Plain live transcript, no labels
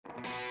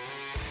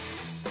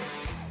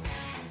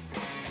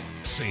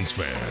Saints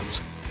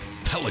fans,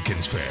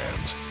 Pelicans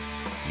fans,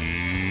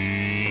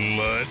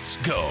 let's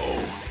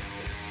go.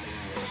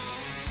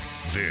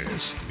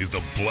 This is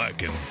the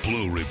Black and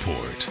Blue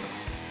Report.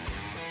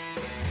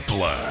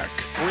 Black.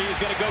 Reeves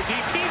going to go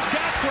deep. He's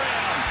got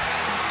ground.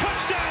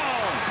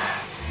 Touchdown.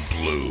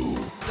 Blue.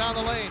 Down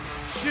the lane.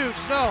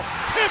 Shoots. No.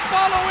 Tip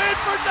follow in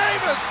for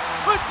Davis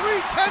with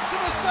 3/10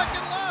 of a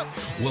second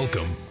left.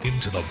 Welcome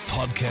into the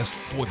podcast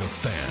for the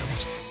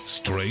fans,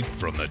 straight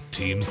from the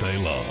teams they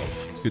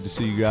love. It's good to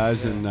see you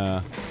guys, and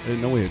I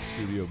didn't know we had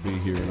Studio B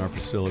here in our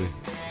facility.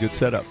 Good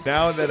setup.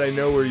 Now that I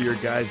know where your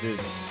guys'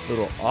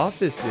 little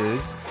office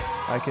is,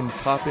 I can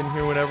pop in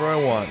here whenever I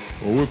want.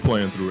 Well, we're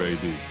playing through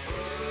AD,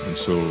 and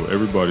so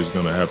everybody's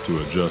going to have to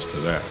adjust to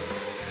that.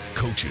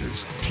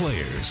 Coaches,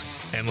 players,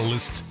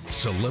 analysts,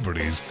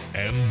 celebrities,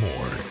 and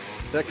more.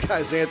 That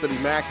guy's Anthony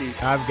Mackie.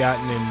 I've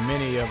gotten in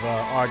many of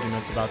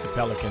arguments about the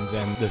Pelicans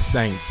and the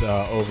Saints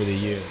over the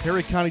years.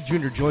 Harry Connick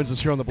Jr. joins us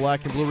here on the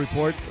Black and Blue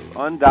Report.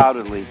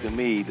 Undoubtedly, to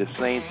me, the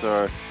Saints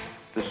are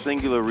the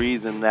singular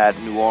reason that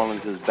New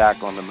Orleans is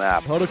back on the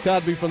map. Hoda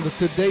Kotb from the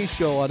Today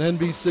Show on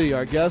NBC,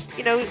 our guest.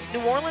 You know,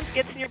 New Orleans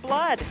gets in your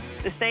blood.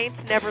 The Saints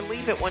never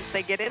leave it once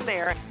they get in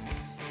there.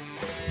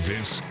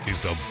 This is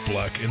the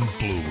Black and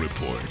Blue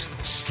Report,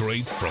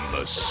 straight from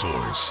the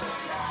source.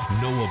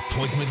 No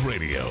appointment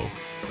radio,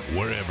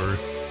 wherever,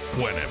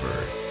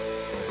 whenever.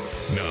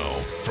 Now,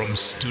 from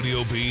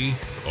Studio B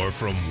or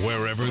from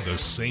wherever the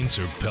Saints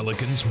or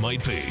Pelicans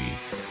might be,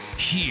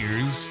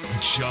 here's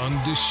John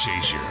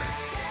DeShazier.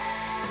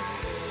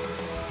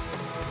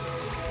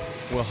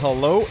 Well,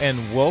 hello and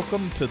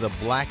welcome to the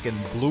Black and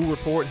Blue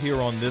Report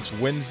here on this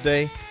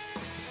Wednesday.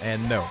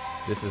 And no,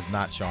 this is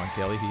not Sean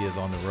Kelly. He is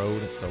on the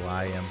road, so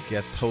I am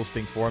guest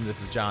hosting for him.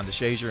 This is John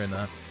DeShazier, and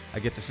I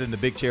get to sit in the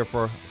big chair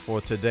for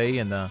today,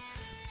 and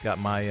got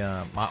my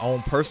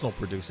own personal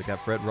producer.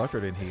 Got Fred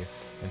Ruckert in here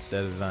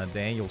instead of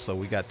Daniel, so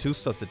we got two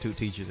substitute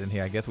teachers in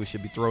here. I guess we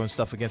should be throwing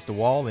stuff against the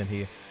wall in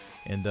here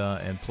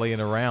and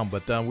playing around.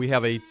 But we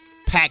have a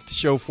packed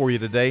show for you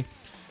today.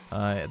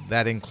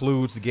 That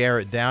includes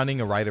Garrett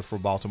Downing, a writer for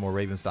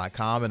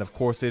BaltimoreRavens.com, and of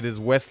course it is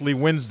Wesley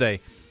Wednesday.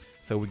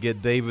 So we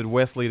get David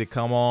Wesley to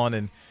come on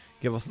and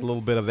give us a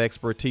little bit of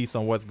expertise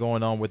on what's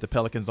going on with the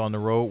Pelicans on the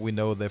road. We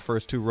know their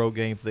first two road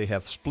games they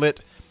have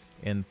split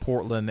in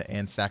Portland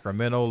and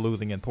Sacramento,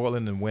 losing in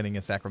Portland and winning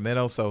in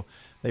Sacramento. So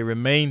they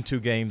remain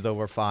 2 games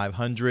over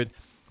 500.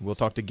 We'll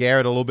talk to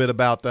Garrett a little bit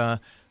about the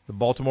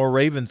Baltimore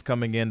Ravens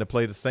coming in to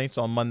play the Saints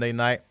on Monday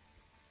night.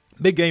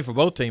 Big game for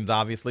both teams,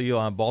 obviously.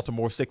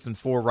 Baltimore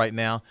 6-4 right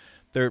now,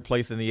 third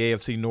place in the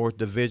AFC North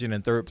division,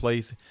 and third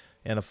place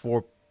in a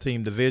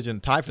 4-team division.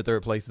 Tied for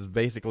third place is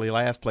basically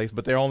last place,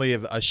 but they're only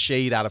a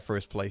shade out of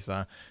first place.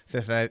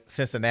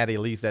 Cincinnati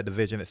leads that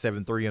division at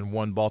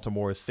 7-3-1.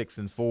 Baltimore is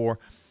 6-4,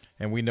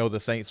 and we know the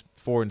Saints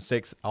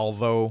 4-6.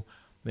 Although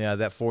that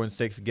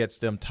 4-6 gets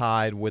them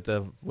tied with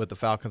the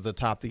Falcons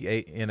atop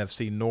the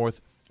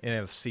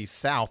NFC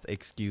South,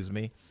 excuse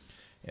me.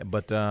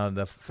 But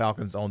the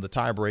Falcons on the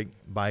tiebreak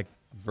by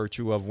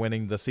virtue of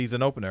winning the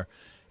season opener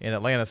in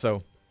Atlanta.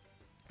 So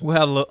we'll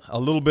have a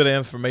little bit of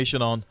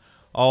information on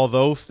all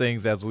those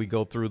things as we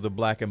go through the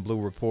Black and Blue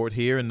Report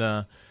here. And,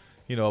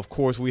 of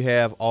course, we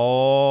have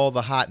all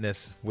the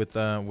hotness with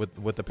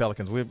the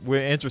Pelicans.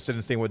 We're interested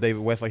in seeing what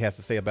David Wesley has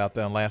to say about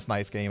last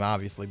night's game,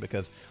 obviously,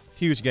 because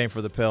huge game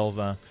for the Pels.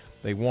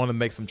 They want to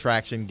make some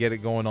traction, get it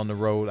going on the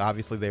road.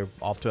 Obviously, they're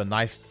off to a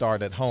nice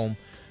start at home.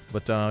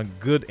 But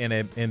good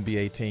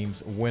NBA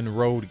teams win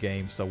road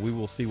games, so we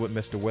will see what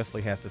Mr.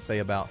 Wesley has to say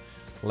about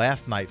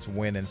last night's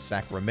win in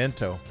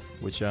Sacramento,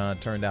 which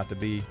turned out to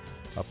be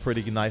a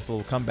pretty nice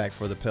little comeback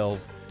for the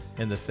Pels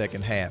in the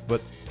second half.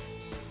 But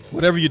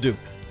whatever you do,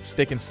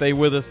 stick and stay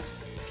with us.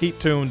 Keep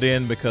tuned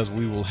in because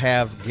we will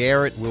have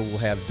Garrett, we will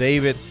have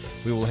David,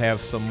 we will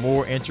have some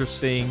more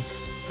interesting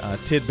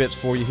tidbits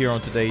for you here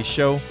on today's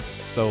show.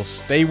 So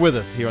stay with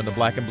us here on the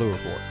Black and Blue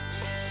Report.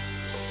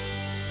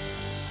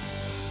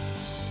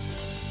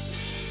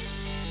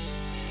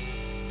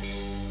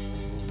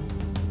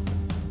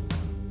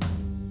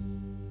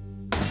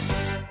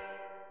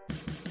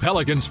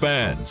 Pelicans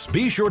fans,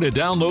 be sure to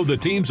download the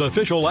team's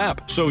official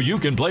app so you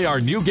can play our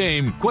new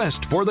game,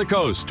 Quest for the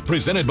Coast,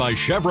 presented by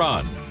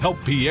Chevron.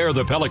 Help Pierre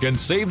the Pelican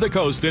save the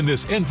coast in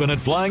this infinite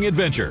flying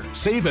adventure.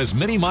 Save as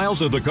many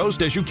miles of the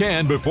coast as you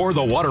can before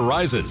the water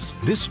rises.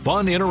 This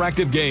fun,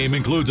 interactive game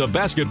includes a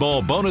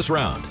basketball bonus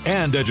round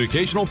and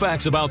educational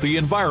facts about the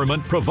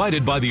environment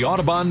provided by the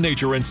Audubon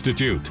Nature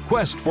Institute.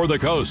 Quest for the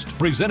Coast,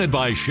 presented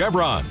by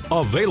Chevron.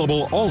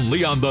 Available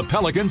only on the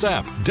Pelicans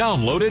app.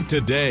 Download it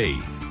today.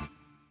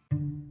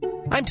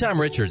 I'm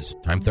Tom Richards.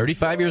 I'm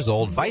 35 years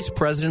old, Vice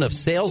President of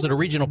Sales at a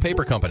regional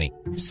paper company.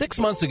 6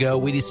 months ago,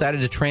 we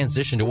decided to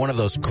transition to one of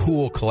those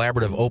cool,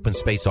 collaborative open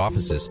space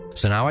offices.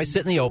 So now I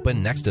sit in the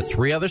open next to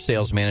 3 other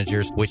sales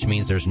managers, which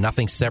means there's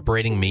nothing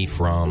separating me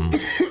from...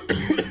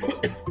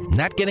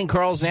 Not getting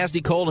Carl's nasty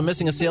cold and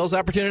missing a sales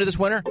opportunity this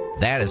winter?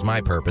 That is my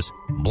purpose.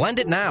 Blend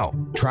it now.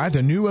 Try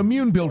the new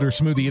Immune Builder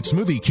smoothie at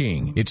Smoothie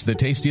King. It's the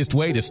tastiest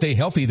way to stay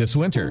healthy this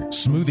winter.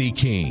 Smoothie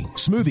King.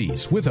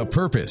 Smoothies with a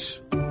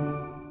purpose.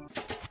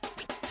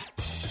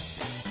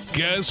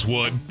 guess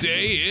what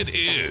day it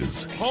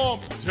is?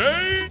 Hump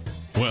day.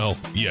 Well,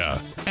 yeah,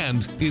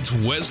 and it's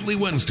Wesley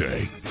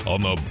Wednesday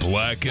on the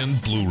Black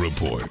and Blue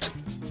Report.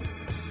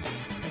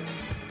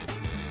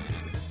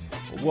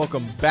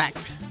 Welcome back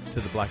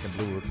to the Black and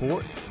Blue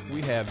Report.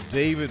 We have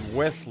David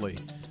Wesley,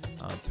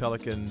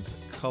 Pelicans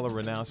color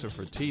announcer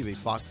for TV,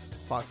 Fox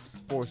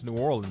Sports New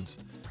Orleans,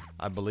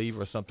 I believe,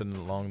 or something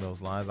along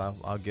those lines.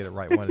 I'll get it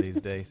right one of these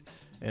days.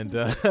 And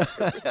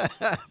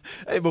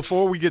hey,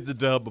 before we get the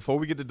dub,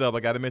 I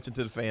got to mention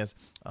to the fans,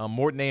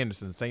 Morton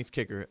Anderson, Saints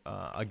kicker,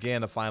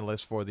 again a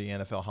finalist for the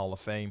NFL Hall of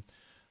Fame.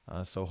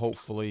 So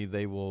hopefully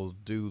they will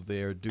do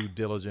their due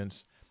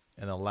diligence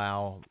and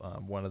allow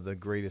one of the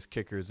greatest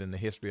kickers in the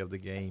history of the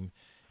game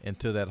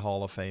into that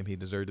Hall of Fame. He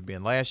deserved to be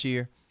in last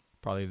year,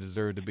 probably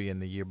deserved to be in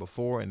the year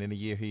before, and in the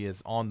year he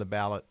is on the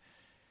ballot,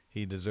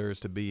 he deserves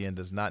to be and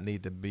does not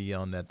need to be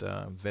on that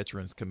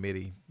Veterans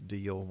Committee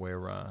deal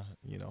where,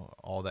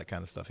 all that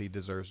kind of stuff. He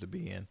deserves to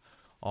be in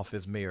off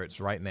his merits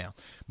right now.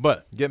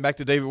 But getting back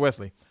to David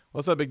Wesley.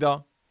 What's up, big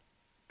dog?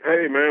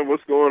 Hey, man,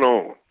 what's going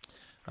on?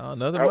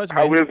 Nothing much,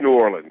 man. How is New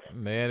Orleans?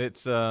 Man,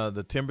 it's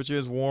the temperature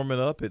is warming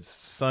up. It's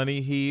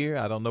sunny here.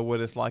 I don't know what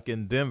it's like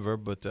in Denver,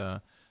 but,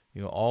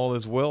 all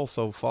is well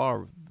so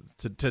far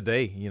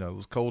today. It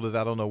was cold as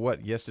I don't know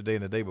what yesterday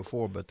and the day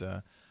before, but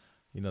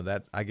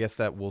that I guess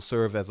that will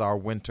serve as our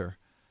winter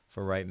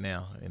for right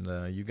now.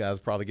 And you guys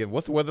probably get –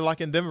 what's the weather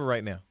like in Denver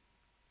right now?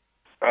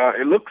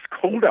 It looks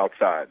cold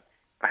outside.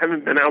 I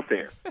haven't been out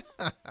there.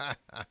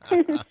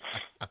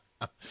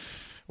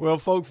 Well,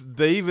 folks,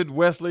 David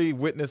Wesley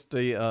witnessed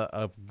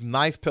a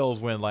nice Pels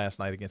win last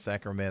night against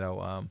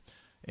Sacramento.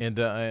 And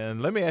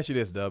let me ask you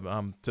this,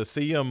 Dub. To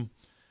see him,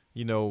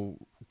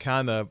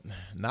 kind of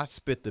not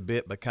spit the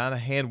bit, but kind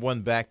of hand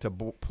one back to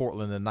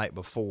Portland the night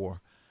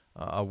before,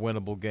 a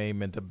winnable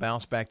game, and to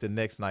bounce back the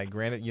next night.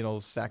 Granted,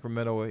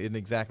 Sacramento isn't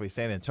exactly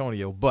San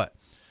Antonio, but,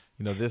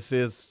 this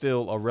is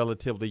still a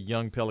relatively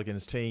young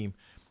Pelicans team.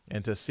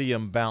 And to see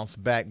them bounce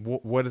back,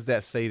 what does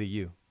that say to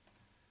you?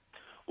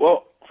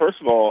 Well, first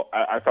of all,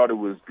 I thought it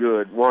was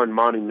good. One,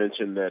 Monty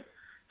mentioned that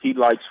he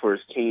likes for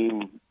his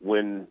team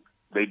when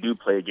they do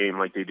play a game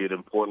like they did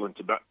in Portland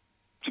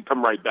to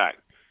come right back.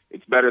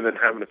 It's better than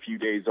having a few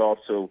days off.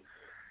 So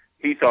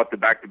he thought the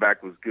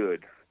back-to-back was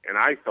good. And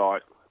I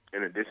thought,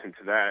 in addition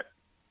to that,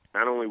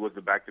 not only was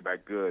the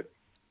back-to-back good,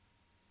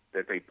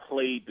 that they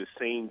played the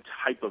same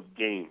type of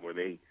game where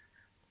they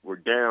were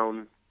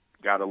down,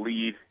 got a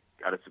lead,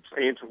 got a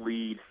substantial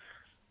lead,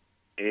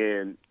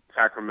 and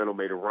Sacramento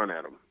made a run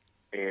at them.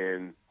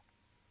 And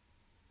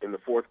in the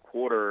fourth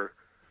quarter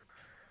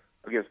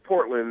against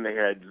Portland, they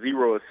had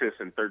 0 assists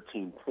and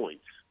 13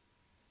 points.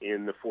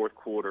 In the fourth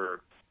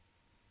quarter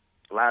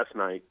last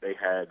night, they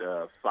had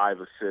 5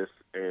 assists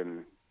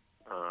and,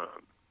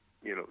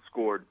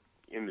 scored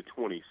in the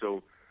 20.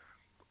 So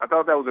I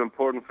thought that was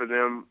important for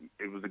them.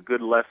 It was a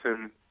good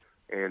lesson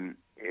and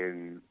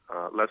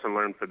lesson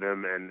learned for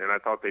them, and I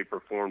thought they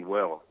performed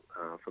well.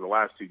 For the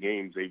last 2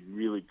 games, they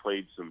really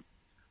played some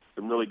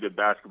really good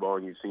basketball,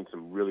 and you've seen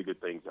some really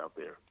good things out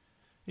there.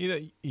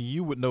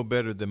 You would know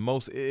better than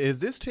most. Is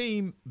this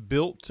team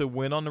built to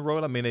win on the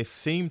road? I mean, they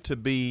seem to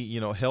be,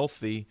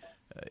 healthy.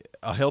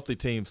 A healthy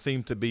team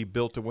seems to be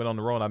built to win on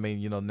the road. I mean,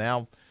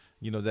 now,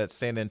 that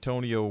San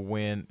Antonio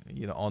win,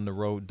 on the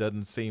road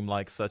doesn't seem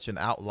like such an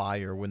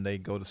outlier when they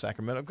go to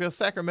Sacramento, because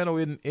Sacramento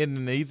isn't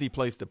an easy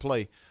place to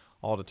play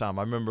all the time.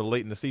 I remember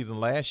late in the season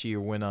last year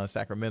when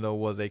Sacramento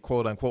was a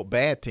quote-unquote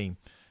bad team,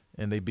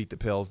 and they beat the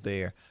Pels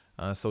there.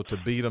 So to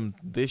beat them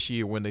this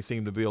year when they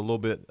seem to be a little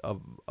bit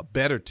of a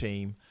better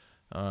team,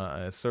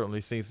 it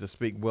certainly seems to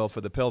speak well for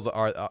the Pels.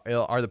 Are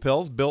the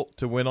Pels built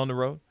to win on the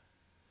road?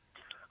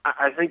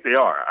 I think they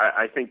are.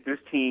 I think this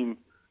team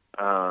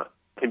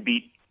can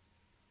beat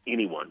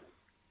anyone,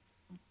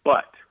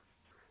 but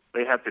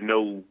they have to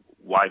know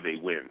why they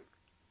win.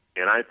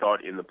 And I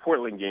thought in the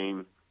Portland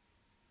game,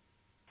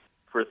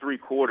 for 3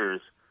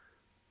 quarters,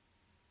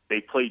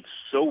 they played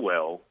so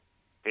well,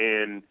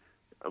 and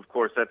of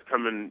course, that's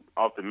coming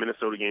off the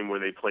Minnesota game where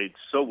they played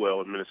so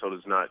well, and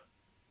Minnesota's not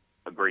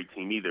a great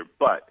team either.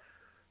 But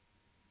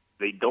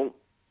they don't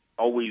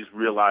always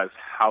realize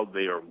how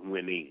they are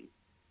winning.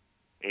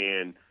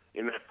 And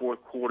in that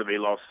fourth quarter, they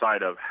lost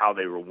sight of how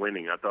they were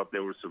winning. I thought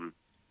there was some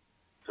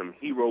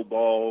hero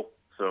ball,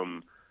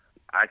 some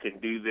I can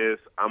do this,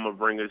 I'm going to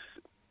bring us,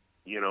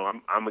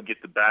 I'm going to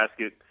get the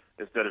basket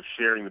instead of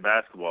sharing the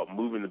basketball,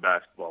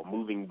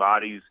 moving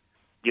bodies,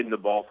 getting the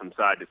ball from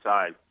side to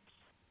side.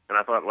 And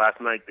I thought last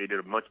night they did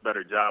a much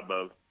better job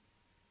of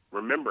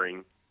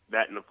remembering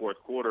that in the fourth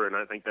quarter, and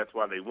I think that's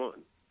why they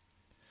won.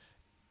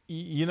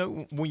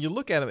 When you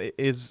look at them,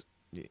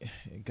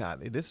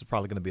 God, this is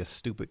probably going to be a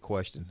stupid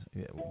question,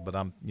 but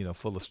I'm,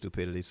 full of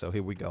stupidity, so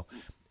here we go.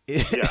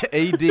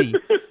 AD,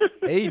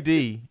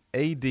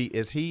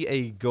 is he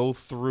a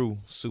go-through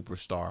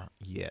superstar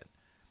yet?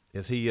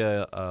 Is he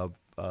a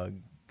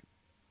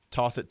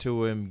toss it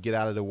to him, get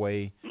out of the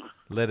way,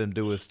 let him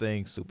do his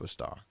thing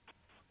superstar?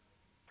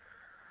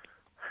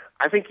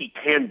 I think he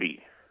can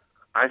be.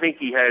 I think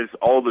he has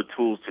all the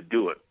tools to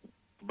do it.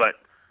 But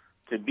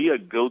to be a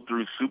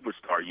go-through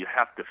superstar, you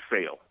have to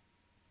fail.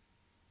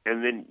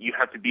 And then you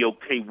have to be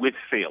okay with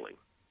failing.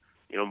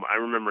 You know, I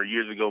remember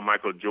years ago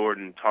Michael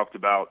Jordan talked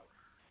about,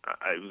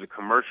 it was a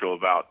commercial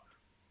about,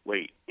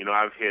 wait, you know,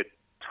 I've hit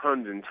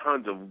tons and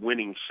tons of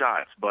winning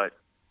shots, but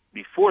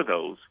before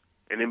those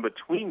and in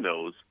between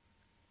those,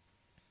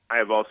 I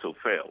have also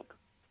failed.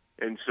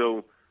 And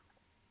so,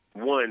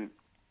 one,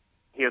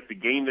 he has to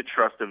gain the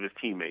trust of his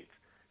teammates.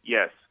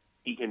 Yes,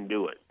 he can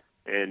do it.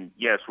 And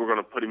yes, we're going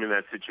to put him in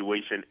that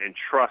situation and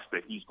trust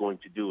that he's going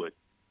to do it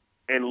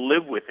and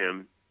live with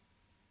him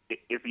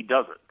if he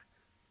doesn't.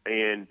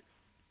 And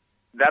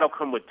that'll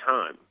come with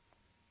time.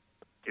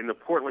 In the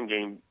Portland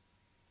game,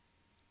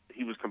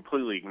 he was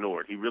completely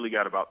ignored. He really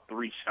got about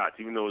 3 shots,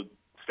 even though the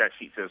stat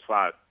sheet says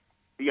 5.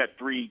 He got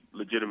 3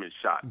 legitimate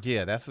shots.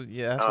 Yeah, that's what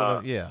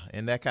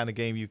in that kind of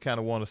game, you kind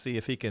of want to see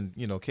if he can,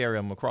 you know, carry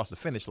him across the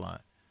finish line.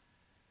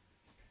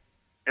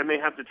 And they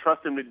have to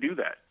trust him to do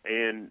that.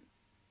 And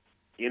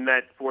in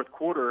that fourth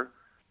quarter,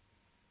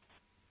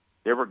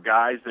 there were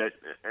guys that,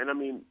 and I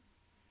mean,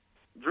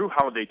 Drew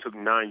Holiday took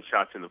 9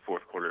 shots in the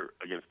fourth quarter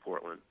against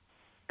Portland.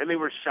 And they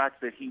were shots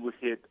that he would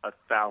hit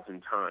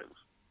 1,000 times,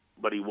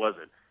 but he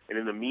wasn't. And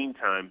in the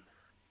meantime,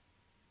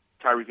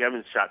 Tyreke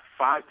Evans shot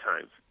 5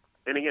 times.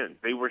 And again,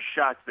 they were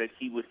shots that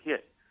he would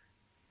hit.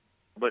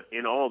 But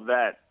in all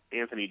that,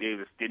 Anthony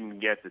Davis didn't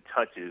get the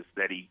touches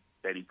that he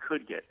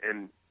could get.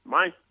 And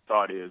my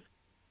thought is,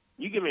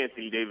 you give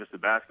Anthony Davis the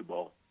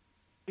basketball,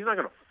 he's not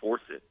going to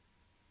force it.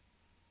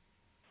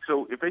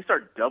 So if they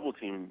start double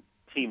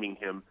teaming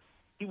him,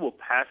 he will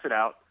pass it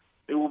out.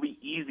 There will be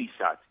easy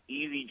shots,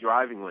 easy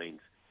driving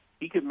lanes.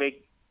 He could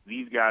make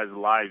these guys'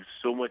 lives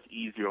so much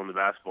easier on the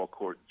basketball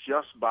court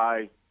just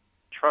by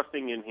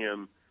trusting in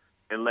him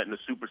and letting a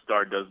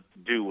superstar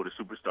do what a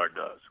superstar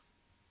does.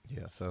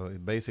 Yeah, so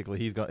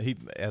basically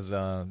as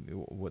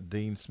what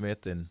Dean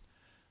Smith and,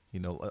 you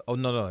know,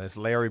 it's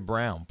Larry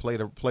Brown, play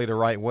the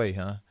right way,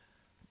 huh?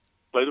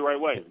 Play the right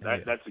way.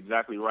 That's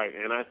exactly right.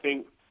 And I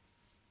think,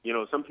 you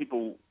know, some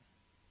people,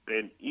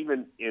 and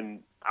even in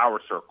our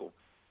circle,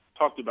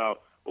 talked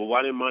about, well,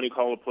 why didn't Monty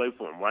call a play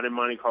for him? Why didn't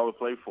Monty call a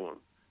play for him?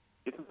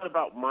 It's not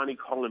about Monty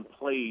calling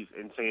plays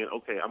and saying,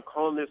 okay, I'm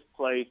calling this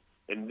play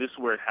and this is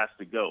where it has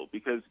to go.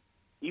 Because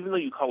even though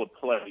you call a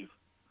play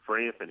for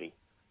Anthony,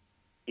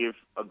 if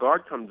a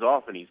guard comes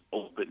off and he's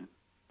open,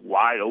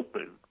 wide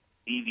open,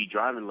 easy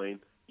driving lane,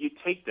 you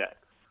take that.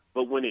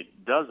 But when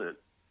it doesn't,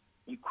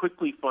 you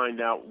quickly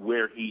find out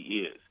where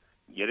he is.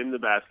 Get him the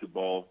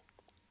basketball,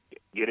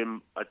 get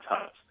him a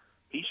touch.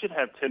 He should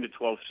have 10 to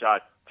 12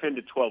 shots, 10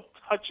 to 12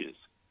 touches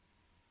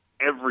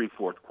every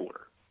fourth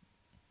quarter.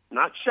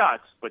 Not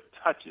shots, but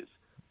touches,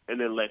 and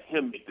then let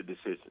him make the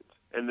decisions.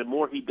 And the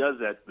more he does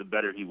that, the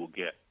better he will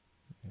get.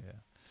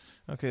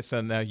 Yeah. Okay,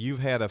 so now you've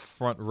had a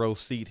front row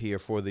seat here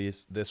for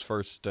this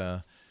first,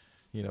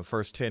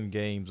 first 10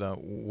 games.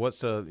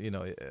 What's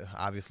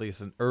obviously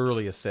it's an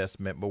early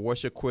assessment, but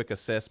what's your quick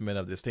assessment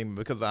of this team?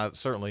 Because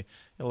certainly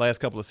in the last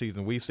couple of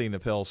seasons we've seen the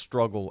Pels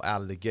struggle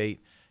out of the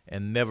gate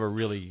and never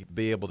really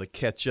be able to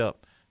catch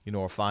up,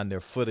 or find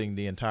their footing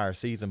the entire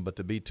season. But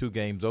to be 2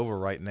 games over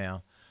right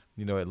now,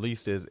 at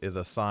least is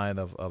a sign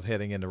of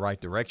heading in the right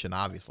direction,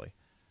 obviously.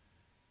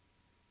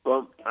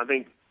 Well, I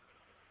think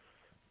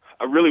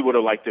I really would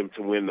have liked them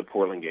to win the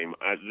Portland game.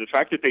 The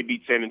fact that they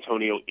beat San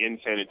Antonio in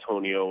San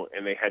Antonio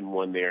and they hadn't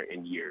won there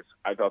in years,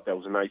 I thought that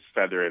was a nice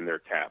feather in their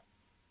cap.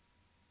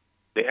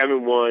 They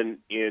haven't won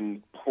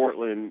in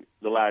Portland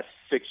the last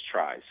 6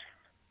 tries.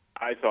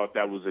 I thought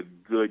that was a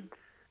good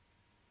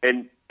 –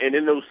 and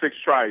in those 6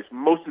 tries,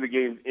 most of the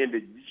games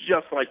ended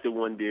just like the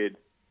one did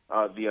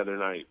the other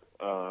night,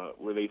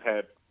 where they've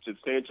had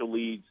substantial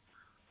leads.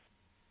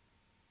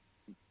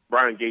 Coach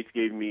Brian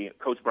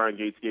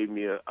Gates gave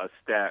me a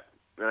stat,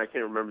 and I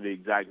can't remember the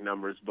exact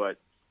numbers, but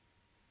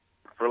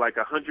for like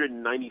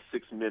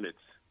 196 minutes,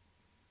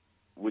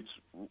 which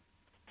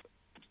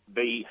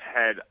they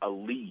had a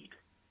lead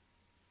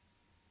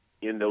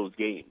in those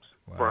games.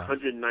 Wow. For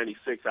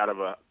 196 out of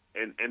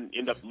and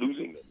end up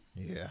losing them.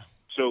 Yeah.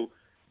 So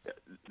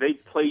they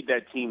played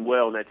that team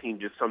well, and that team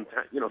just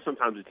sometimes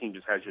the team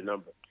just has your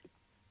number.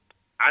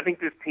 I think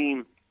this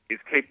team is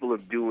capable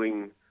of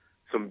doing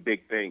some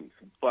big things,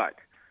 but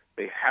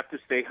they have to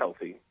stay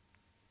healthy.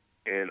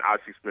 And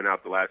Oshie's been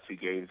out the last 2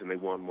 games, and they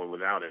won one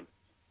without him.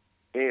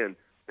 And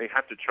they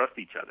have to trust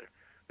each other.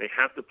 They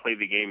have to play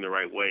the game the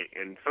right way.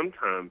 And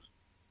sometimes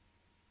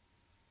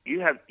you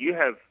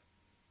have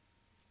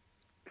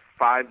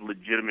 5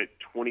 legitimate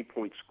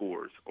 20-point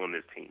scorers on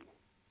this team.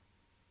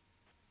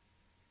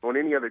 On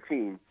any other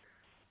team,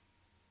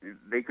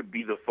 they could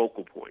be the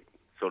focal point,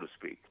 so to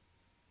speak.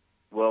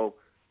 Well,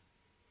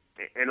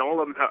 and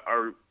all of them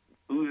are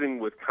oozing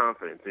with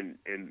confidence,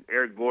 and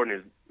Eric Gordon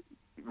is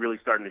really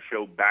starting to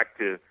show back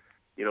to,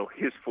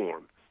 his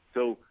form.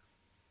 So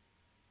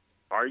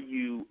are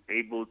you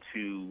able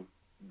to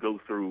go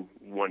through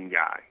one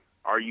guy?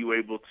 Are you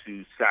able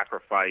to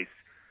sacrifice?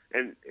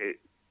 And,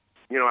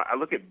 I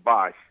look at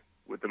Bosh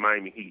with the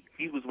Miami Heat.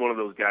 He was one of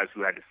those guys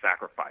who had to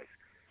sacrifice.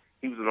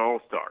 He was an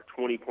all-star,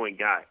 20-point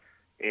guy.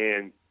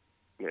 And,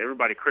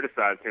 everybody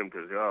criticized him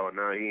because,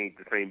 no, he ain't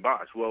the same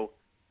Bosh. Well,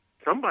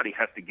 somebody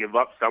has to give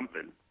up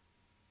something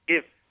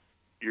if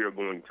you're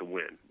going to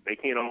win. They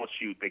can't all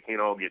shoot. They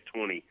can't all get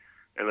 20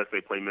 unless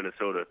they play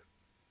Minnesota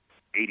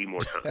 80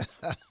 more times.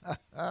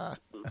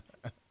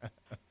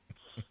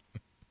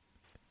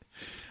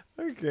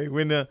 Okay.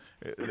 When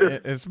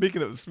and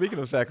speaking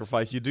of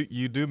sacrifice, you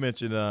do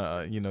mention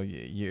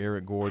your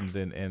Eric Gordons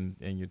and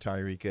your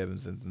Tyreke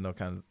Evans and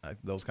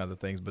those kinds of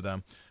things. But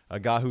a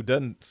guy who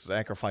doesn't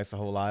sacrifice a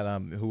whole lot,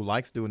 who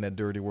likes doing that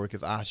dirty work,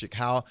 is Asik.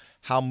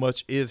 How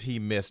much is he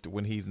missed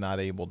when he's not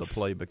able to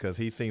play? Because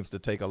he seems to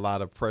take a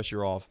lot of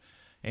pressure off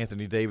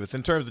Anthony Davis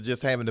in terms of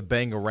just having to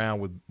bang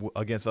around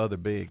against other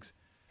bigs.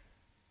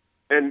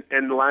 And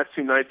the last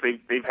two nights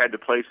they've had to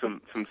play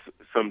some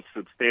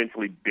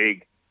substantially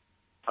big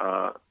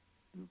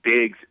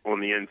bigs on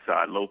the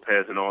inside,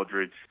 Lopez and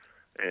Aldridge,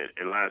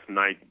 and last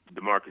night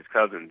DeMarcus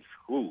Cousins.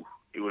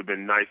 It would have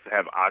been nice to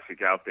have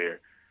Asik out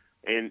there.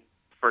 And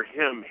for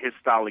him, his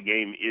style of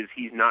game is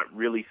he's not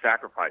really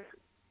sacrificing.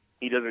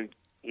 He doesn't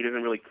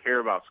really care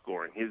about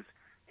scoring.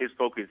 His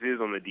focus is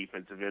on the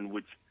defensive end,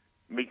 which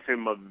makes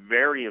him a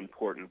very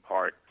important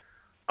part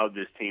of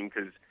this team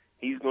because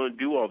he's going to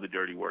do all the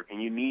dirty work,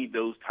 and you need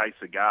those types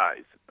of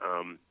guys.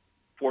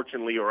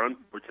 Fortunately or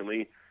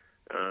unfortunately,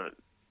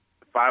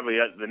 5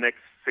 of the next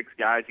 6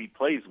 guys he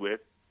plays with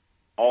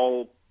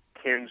all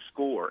can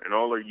score and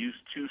all are used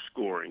to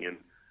scoring. And,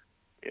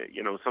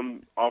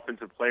 some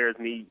offensive players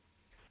need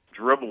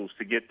dribbles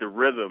to get the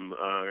rhythm,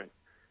 kind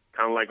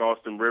of like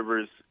Austin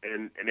Rivers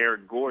and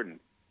Eric Gordon.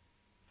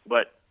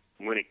 But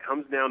when it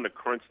comes down to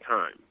crunch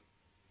time,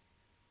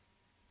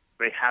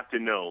 they have to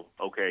know,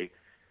 okay,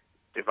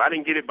 if I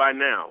didn't get it by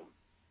now,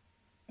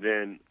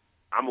 then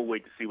I'm going to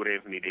wait to see what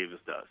Anthony Davis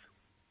does.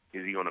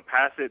 Is he going to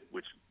pass it,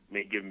 which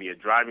may give me a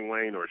driving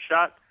lane or a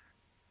shot,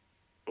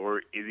 or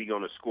is he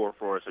going to score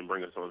for us and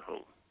bring us on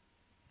home?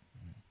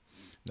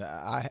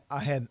 Now, I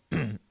had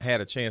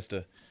had a chance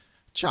to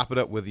chop it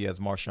up with you, as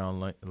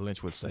Marshawn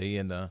Lynch would say,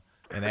 and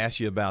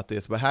ask you about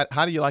this. But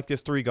how do you like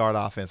this 3-guard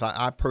offense?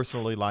 I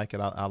personally like it.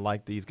 I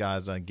like these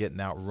guys getting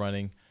out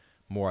running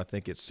more. I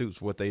think it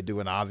suits what they do,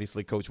 and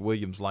obviously Coach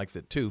Williams likes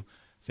it too,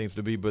 seems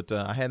to be. But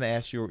I had to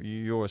ask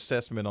your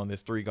assessment on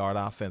this 3-guard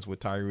offense with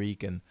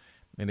Tyreke and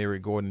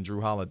Eric Gordon and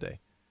Drew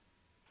Holiday.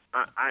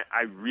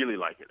 I really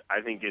like it.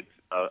 I think it's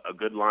a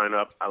good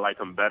lineup. I like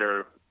them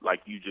better,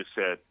 like you just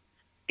said,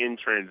 in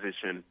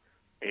transition.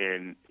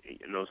 And,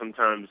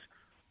 sometimes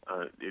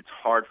it's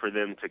hard for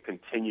them to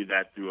continue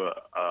that through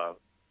a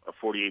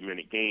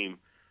 48-minute game,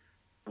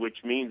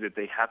 which means that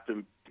they have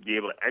to be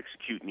able to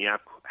execute in the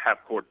half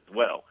court as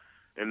well.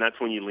 And that's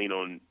when you lean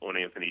on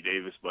Anthony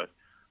Davis. But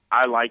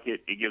I like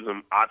it. It gives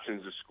them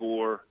options to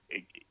score,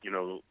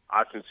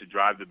 options to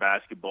drive the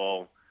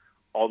basketball.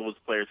 All those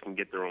players can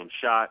get their own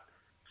shot.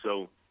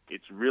 So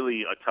it's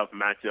really a tough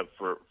matchup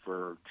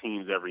for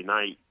teams every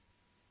night,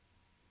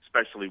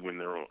 especially when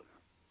they're on.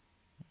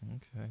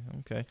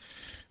 Okay.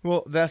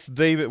 Well, that's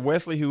David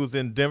Wesley, who was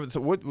in Denver.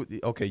 So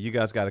okay, you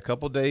guys got a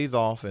couple days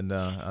off, and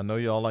I know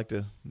y'all like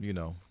to,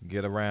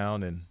 get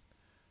around and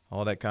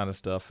all that kind of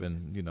stuff.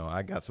 And,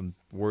 I got some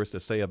words to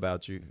say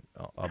about you,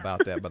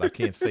 about that, but I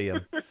can't say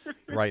them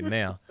right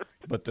now.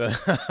 But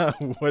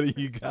what are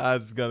you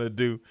guys going to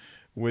do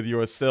with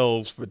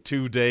yourselves for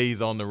 2 days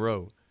on the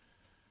road?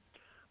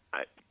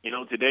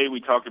 Today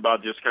we talked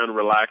about just kind of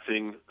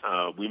relaxing.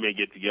 We may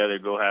get together,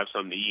 go have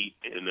something to eat,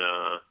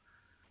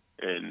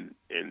 and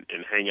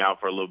hang out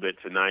for a little bit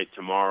tonight.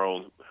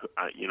 Tomorrow,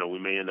 we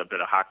may end up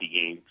at a hockey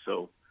game.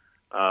 So,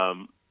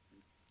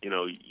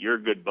 your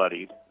good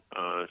buddy,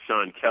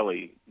 Sean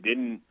Kelly,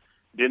 didn't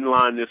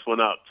line this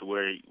one up to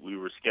where we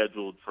were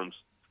scheduled from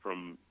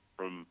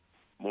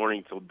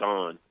morning till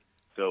dawn.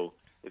 So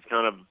it's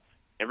kind of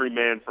every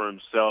man for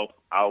himself.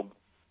 I'll,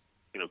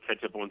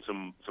 catch up on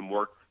some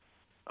work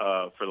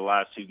for the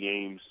last 2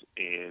 games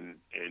and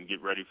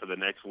get ready for the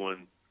next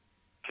one,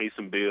 pay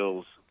some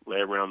bills, lay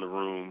around the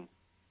room,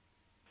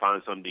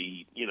 find something to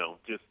eat,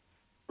 just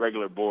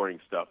regular boring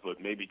stuff.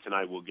 But maybe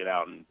tonight we'll get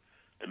out and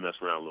mess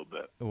around a little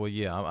bit. Well,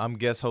 yeah, I'm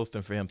guest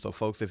hosting for him. So,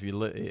 folks, if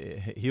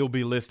he'll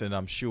be listening,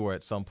 I'm sure,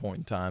 at some point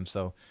in time.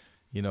 So,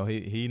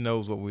 he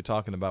knows what we're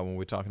talking about when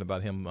we're talking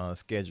about him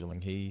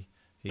scheduling. He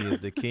is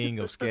the king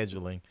of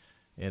scheduling,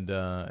 and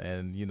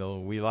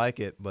we like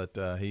it, but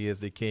he is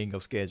the king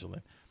of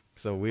scheduling.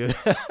 So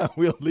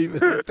we'll leave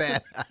it at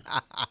that.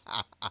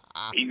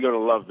 He's going to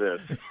love this.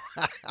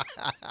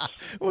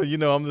 Well,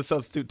 I'm the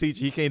substitute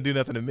teacher. He can't do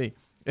nothing to me.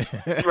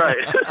 Right.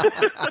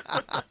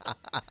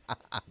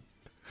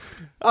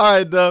 All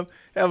right, Dub.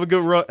 Have a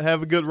good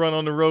run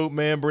on the road,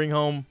 man. Bring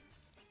home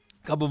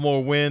a couple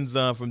more wins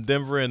from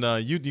Denver,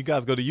 and you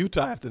guys go to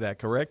Utah after that,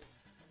 correct?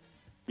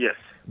 Yes.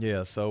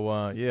 Yeah.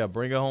 So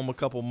bring home a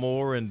couple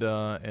more, and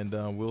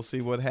we'll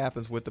see what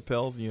happens with the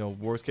Pels.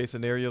 Worst case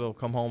scenario, they'll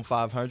come home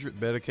 500.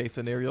 Better case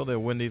scenario,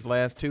 they'll win these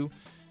last 2,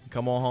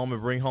 come on home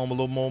and bring home a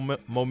little more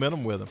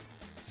momentum with them.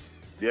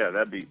 Yeah,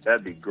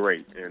 that'd be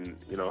great. And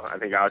I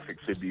think Asik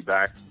should be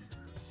back.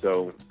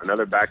 So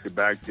another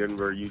back-to-back,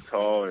 Denver,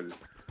 Utah, and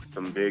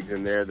some bigs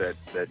in there that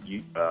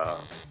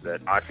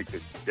I could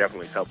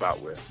definitely help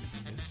out with.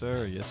 Yes,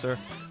 sir. Yes, sir.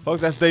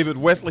 Folks, that's David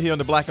Wesley here on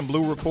the Black and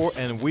Blue Report,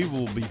 and we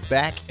will be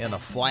back in a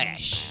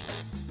flash.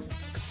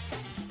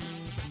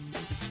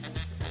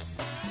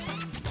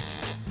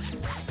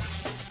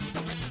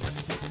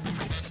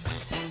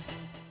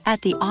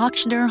 At the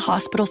Auctioner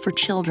Hospital for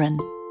Children,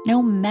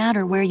 no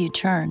matter where you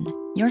turn,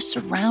 you're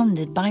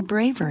surrounded by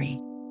bravery.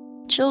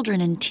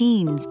 Children and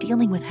teens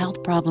dealing with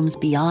health problems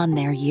beyond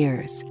their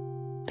years.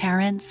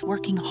 Parents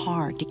working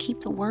hard to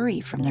keep the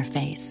worry from their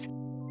face.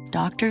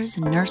 Doctors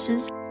and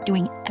nurses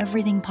doing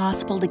everything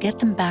possible to get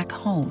them back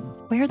home,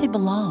 where they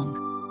belong.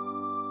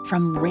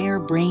 From rare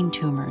brain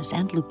tumors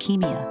and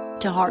leukemia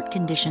to heart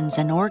conditions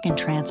and organ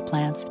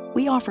transplants,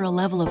 we offer a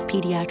level of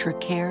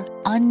pediatric care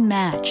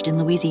unmatched in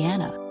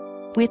Louisiana.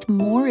 With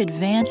more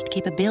advanced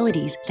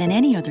capabilities than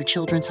any other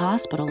children's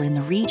hospital in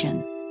the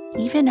region,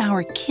 even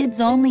our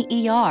kids-only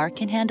ER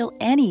can handle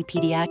any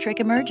pediatric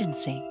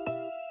emergency.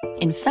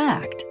 In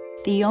fact,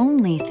 the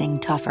only thing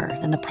tougher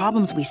than the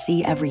problems we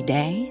see every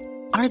day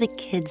are the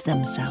kids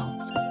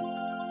themselves.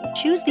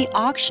 Choose the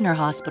Auctioner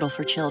Hospital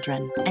for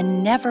Children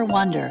and never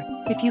wonder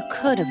if you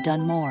could have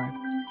done more.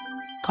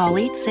 Call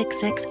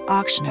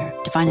 866-AUCTIONER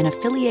to find an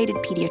affiliated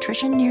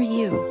pediatrician near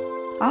you.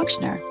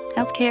 Auctioner,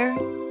 healthcare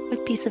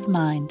with peace of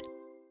mind.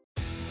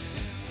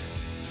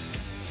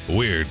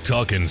 We're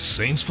talking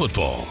Saints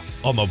football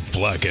on the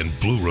Black and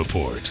Blue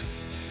Report.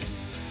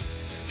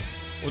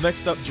 Well,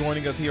 next up,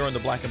 joining us here on the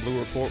Black and Blue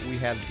Report, we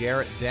have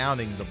Garrett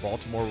Downing, the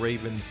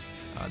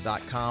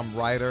BaltimoreRavens.com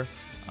writer.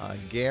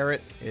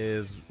 Garrett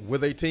is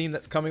with a team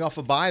that's coming off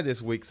a bye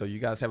this week, so you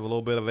guys have a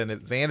little bit of an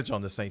advantage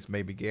on the Saints,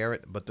 maybe,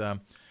 Garrett. But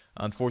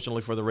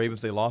unfortunately for the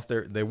Ravens, they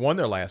won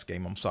their last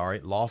game.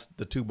 Lost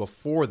the two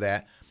before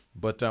that.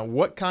 But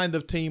what kind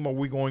of team are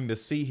we going to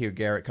see here,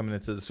 Garrett, coming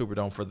into the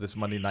Superdome for this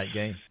Monday night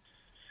game?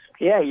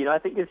 Yeah, I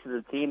think this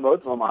is a team, most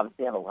of them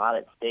obviously have a lot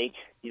at stake.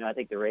 I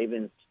think the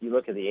Ravens, you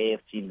look at the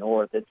AFC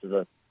North, this is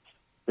a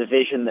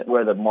division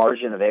where the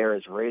margin of error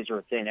is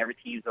razor thin. Every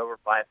team's over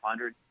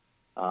 500.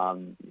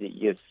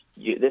 This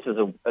is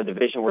a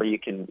division where you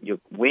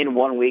win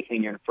one week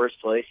and you're in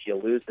first place, you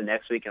lose the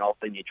next week, and all of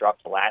a sudden you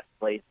drop to last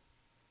place.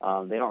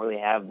 They don't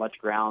really have much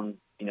ground.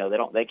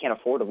 They can't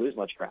afford to lose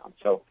much ground.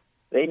 So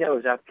they know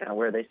exactly kind of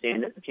where they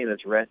stand. It's a team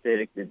that's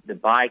rested. The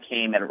bye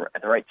came at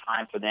the right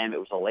time for them. It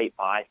was a late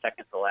bye,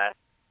 second to last,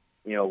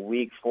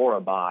 week for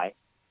a bye.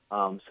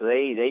 So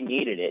they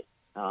needed it.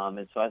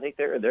 And so I think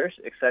they're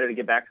excited to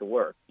get back to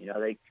work.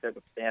 They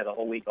had the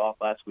whole week off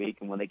last week,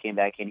 and when they came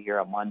back in here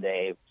on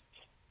Monday,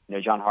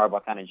 John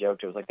Harbaugh kind of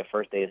joked it was like the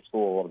first day of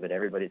school a little bit.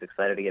 Everybody's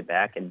excited to get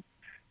back and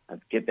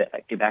get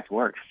back to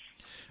work.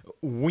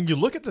 When you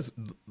look at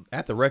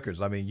the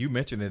records, you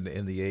mentioned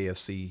in the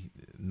AFC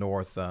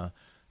North.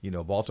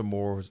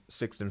 Baltimore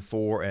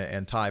 6-4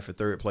 and tied for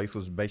third place,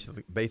 was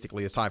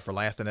basically is tied for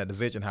last in that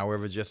division.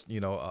 However, just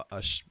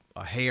a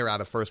hair out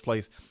of first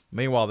place.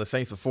 Meanwhile, the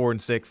Saints are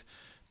 4-6,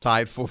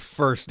 tied for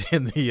first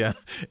in the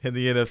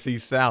NFC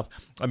South.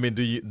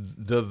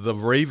 Does the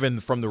Raven,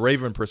 from the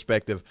Raven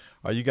perspective,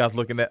 are you guys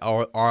looking at,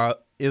 or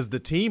is the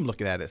team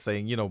looking at it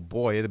saying,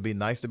 boy, it'd be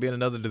nice to be in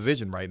another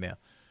division right now?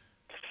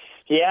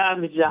 Yeah,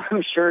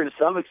 I'm sure to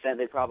some extent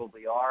they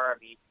probably are.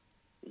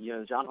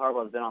 John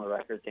Harbaugh has been on the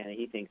record saying that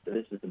he thinks that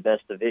this is the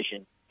best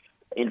division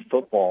in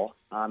football.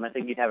 I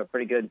think you'd have a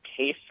pretty good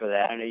case for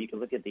that. I know you can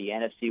look at the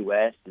NFC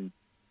West and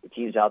the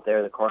teams out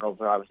there. The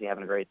Cardinals are obviously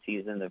having a great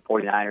season. The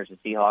 49ers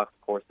and Seahawks,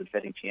 of course, the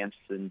defending champs.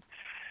 And,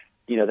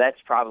 that's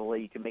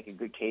probably, you can make a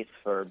good case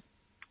for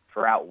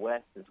out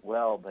West as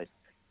well. But,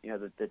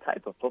 the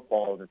type of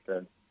football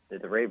that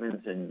the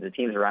Ravens and the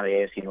teams around the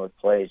AFC North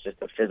play is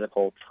just a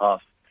physical,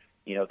 tough,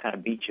 kind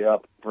of beat you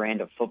up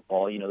brand of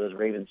football. Those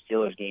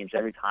Ravens-Steelers games,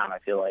 every time I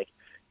feel like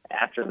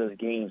after those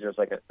games, there's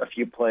like a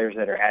few players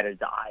that are added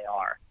to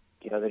IR.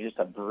 They're just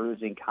a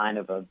bruising kind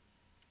of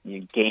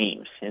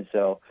games. And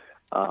so,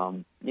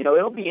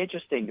 it'll be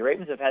interesting. The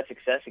Ravens have had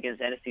success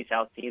against NFC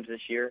South teams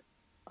this year.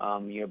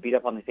 Beat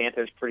up on the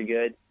Panthers pretty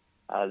good.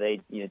 They,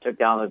 took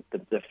down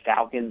the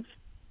Falcons.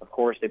 Of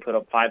course, they put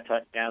up 5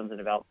 touchdowns in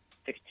about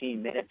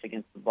 16 minutes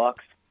against the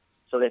Bucks.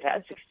 So they've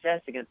had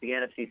success against the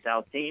NFC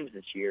South teams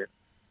this year.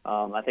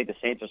 I think the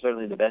Saints are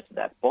certainly the best of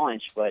that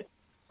bunch, but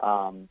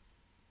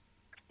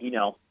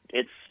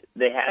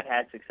they have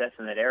had success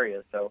in that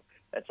area, so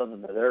that's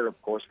something that they're,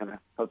 of course, going to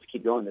hope to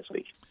keep going this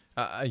week.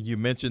 You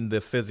mentioned the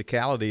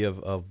physicality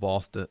of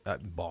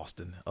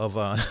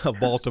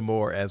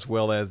Baltimore, as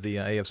well as the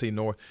AFC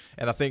North,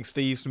 and I think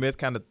Steve Smith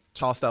kind of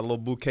tossed out a little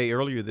bouquet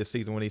earlier this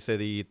season when he said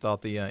he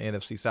thought the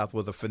NFC South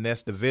was a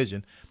finesse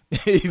division,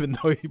 even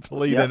though he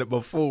played in it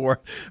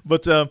before.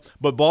 But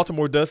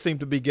Baltimore does seem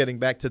to be getting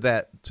back to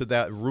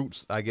that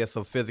roots, I guess,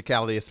 of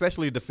physicality,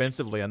 especially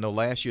defensively. I know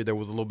last year there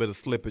was a little bit of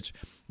slippage,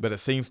 but it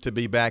seems to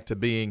be back to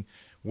being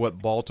what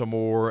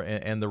Baltimore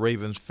and the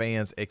Ravens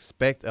fans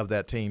expect of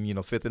that team.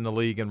 5th in the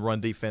league in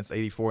run defense,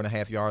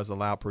 84.5 yards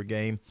allowed per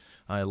game,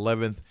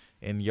 11th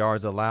in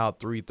yards allowed,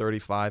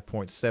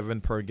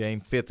 335.7 per game,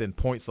 5th in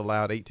points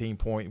allowed,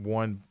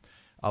 18.1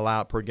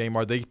 allowed per game.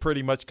 Are they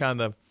pretty much kind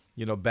of,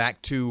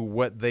 back to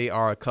what they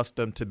are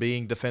accustomed to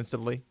being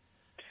defensively?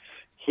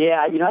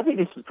 Yeah, I think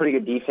this is pretty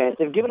good defense.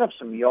 They've given up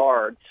some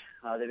yards.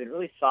 They've been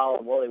really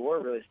solid. Well, they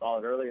were really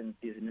solid earlier in the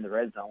season in the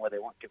red zone where they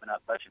weren't giving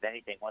up much of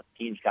anything once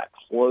teams got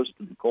close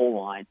to the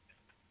goal line.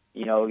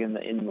 In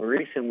the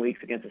recent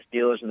weeks against the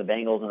Steelers and the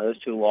Bengals and those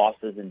two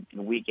losses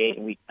in Week 8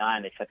 and Week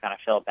 9, they kind of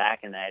fell back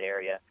in that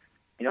area.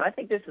 I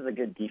think this is a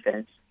good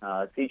defense.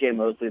 C.J.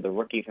 Mosley, the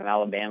rookie from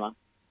Alabama,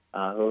 who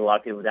a lot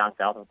of people down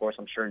south, of course,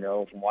 I'm sure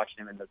know from watching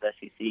him in those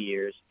SEC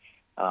years.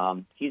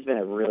 He's been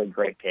a really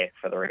great pick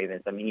for the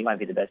Ravens. I mean, he might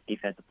be the best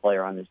defensive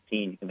player on this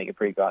team. You can make a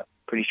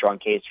pretty strong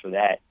case for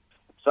that.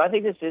 So I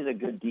think this is a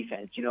good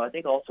defense. I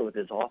think also with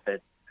this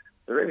offense,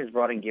 the Ravens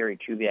brought in Gary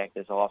Kubiak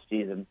this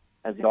offseason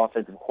as the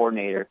offensive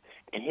coordinator,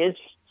 and his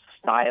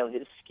style,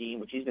 his scheme,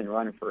 which he's been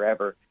running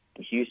forever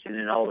in Houston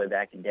and all the way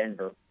back in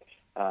Denver,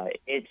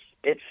 it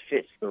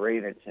fits the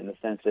Ravens in the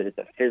sense that it's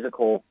a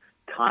physical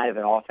kind of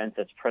an offense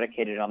that's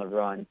predicated on the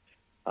run.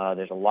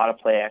 There's a lot of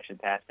play-action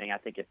passing. I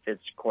think it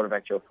fits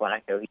quarterback Joe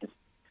Flacco. He's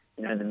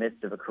in the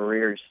midst of a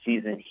career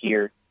season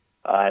here.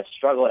 Has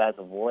struggled as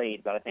of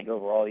late, but I think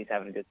overall he's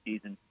having a good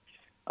season.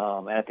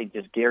 And I think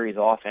just Gary's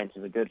offense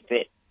is a good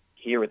fit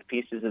here with the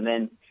pieces. And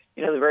then,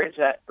 the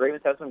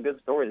Ravens have some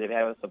good stories. They've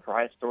had a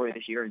surprise story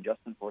this year in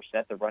Justin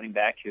Forsett, the running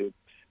back, who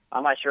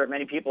I'm not sure if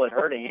many people had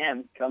heard of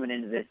him coming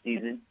into this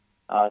season.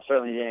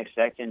 Certainly didn't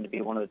expect him to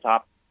be one of the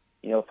top,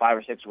 5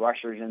 or 6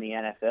 rushers in the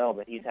NFL,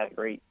 but he's had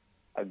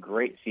a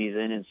great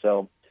season. And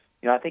so,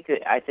 I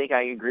think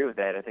I agree with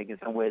that. I think in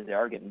some ways they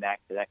are getting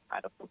back to that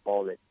kind of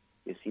football that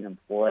you've seen them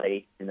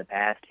play in the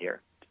past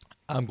here.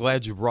 I'm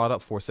glad you brought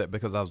up Forsett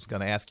because I was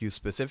going to ask you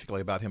specifically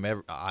about him.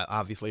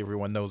 Obviously,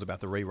 everyone knows about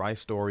the Ray Rice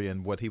story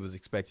and what he was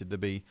expected to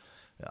be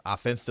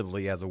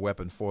offensively as a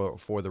weapon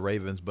for the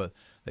Ravens, but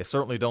they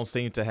certainly don't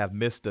seem to have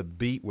missed a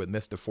beat with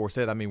Mr.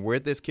 Forsett. I mean,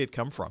 where'd this kid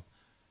come from?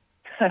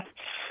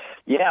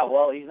 Yeah,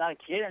 well, he's not a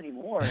kid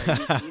anymore. He's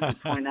a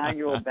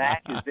 29-year-old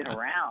back who's been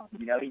around.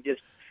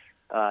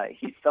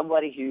 He's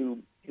somebody who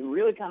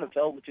really kind of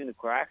fell between the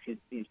cracks.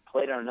 He's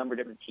played on a number of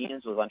different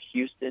teams. Was on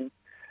Houston.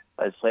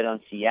 He's played on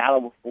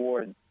Seattle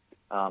before. And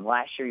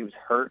last year he was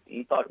hurt.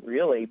 He thought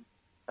really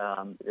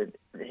that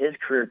his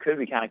career could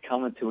be kind of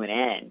coming to an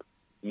end.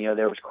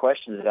 There was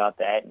questions about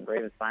that, and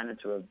Ravens signed him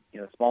to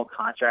a small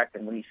contract.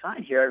 And when he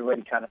signed here,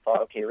 everybody kind of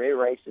thought, okay, Ray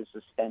Rice is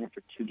suspended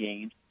for 2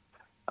 games.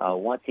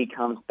 Once he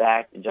comes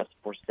back, and Justin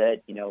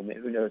Forsett,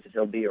 who knows if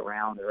he'll be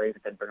around. The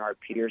Ravens had Bernard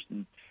Peters,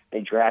 and they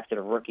drafted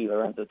a rookie,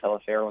 Lorenzo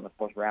Taliaferro, in the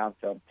 4th round.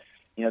 So,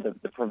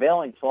 the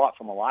prevailing thought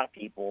from a lot of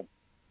people,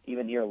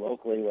 even here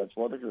locally, was,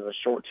 well, this is a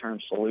short-term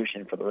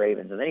solution for the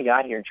Ravens. And then he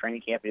got here in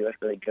training camp, and he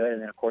looked really good.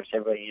 And then, of course,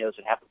 everybody knows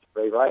what happened to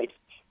Ray Rice.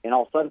 And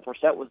all of a sudden,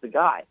 Forsett was the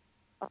guy.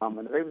 And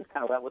the Ravens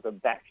kind of went with a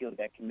backfield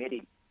by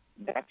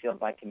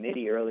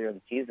committee earlier in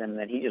the season, and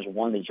then he just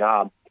won the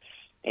job.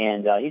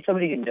 And he's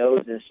somebody who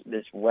knows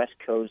this West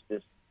Coast,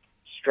 this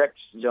stretch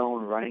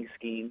zone running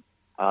scheme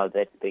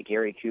that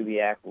Gary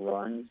Kubiak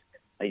runs.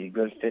 He's a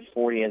good fit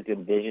for it. He has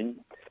good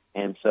vision.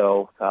 And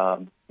so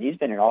he's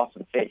been an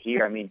awesome fit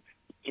here. I mean,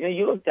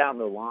 you look down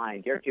the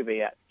line, Gary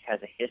Kubiak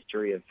has a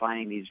history of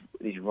finding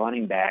these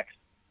running backs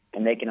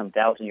and making them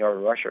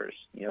 1,000-yard rushers.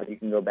 You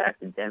can go back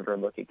to Denver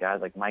and look at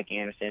guys like Mike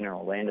Anderson or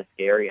Orlando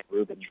Scary and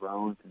Reuben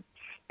Drones. And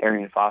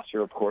Arian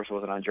Foster, of course,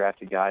 was an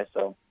undrafted guy.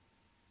 So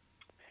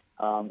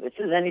this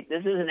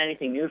isn't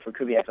anything new for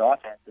Kubiak's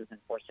offenses, and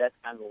Forsett's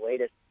kind of the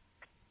latest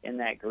in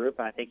that group,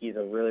 and I think he's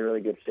a really, really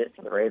good fit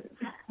for the Ravens.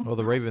 Well,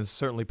 the Ravens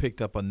certainly picked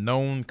up a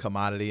known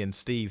commodity in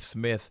Steve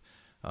Smith,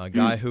 a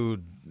guy who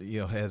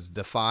has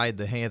defied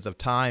the hands of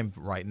time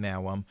right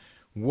now.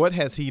 What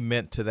has he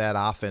meant to that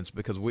offense?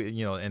 Because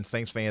and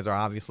Saints fans are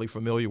obviously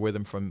familiar with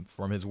him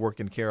from his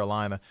work in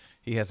Carolina.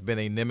 He has been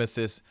a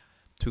nemesis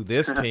to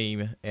this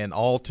team and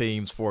all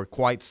teams for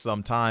quite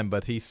some time,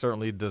 but he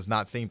certainly does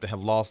not seem to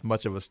have lost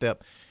much of a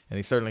step, and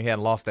he certainly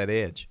hadn't lost that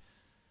edge.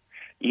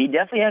 He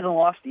definitely hasn't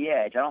lost the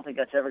edge. I don't think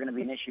that's ever going to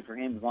be an issue for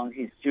him as long as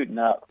he's suiting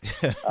up.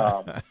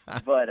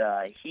 But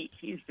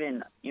he's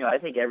been, I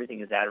think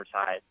everything is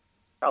advertised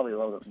probably a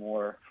little bit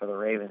more for the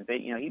Ravens. But,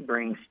 he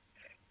brings,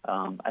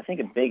 I think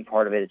a big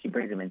part of it is he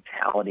brings a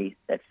mentality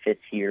that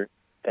fits here.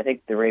 I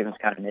think the Ravens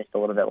kind of missed a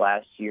little bit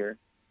last year.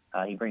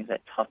 He brings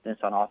that toughness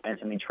on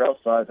offense. I mean, Terrell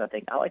Suggs,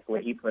 I like the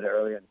way he put it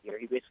earlier in the year.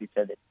 He basically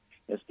said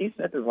that Steve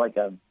Smith is like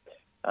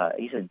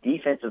he's a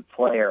defensive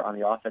player on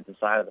the offensive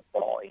side of the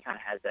ball. He kind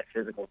of has that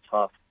physical,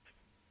 tough,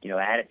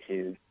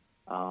 attitude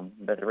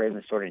that the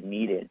Ravens sort of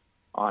needed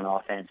on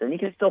offense. And he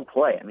can still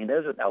play. I mean,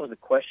 that was a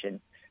question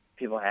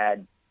people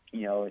had,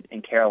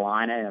 in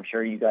Carolina, and I'm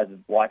sure you guys have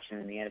watched him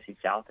in the NFC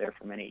South there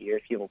for many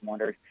years. People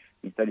wondered,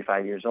 he's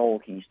 35 years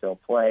old. Can he still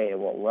play? At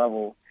what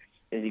level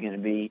is he going to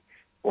be?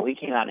 Well, he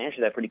came out and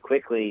answered that pretty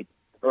quickly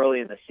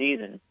early in the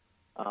season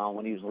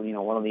when he was,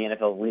 one of the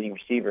NFL's leading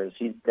receivers.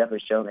 He's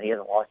definitely shown that he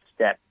hasn't lost a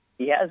step.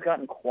 He has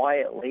gotten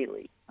quiet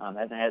lately.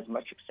 Hasn't had as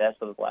much success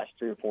over the last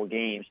 3 or 4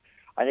 games.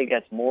 I think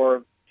that's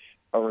more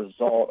a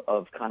result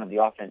of kind of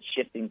the offense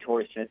shifting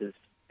towards Smith.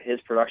 His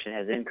production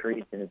has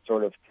increased, and it's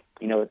sort of,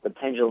 the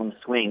pendulum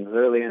swings.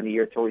 Earlier in the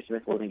year, Torrey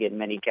Smith wasn't getting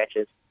many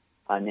catches.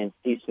 and then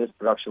Steve Smith's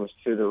production was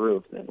through the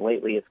roof. And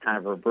lately, it's kind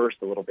of reversed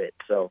a little bit.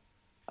 So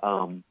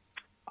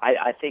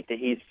I think that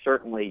he's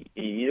certainly,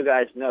 you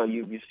guys know,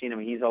 you've seen him.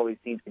 He's always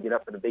seems to get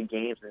up for the big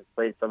games and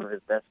plays some of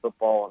his best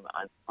football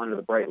under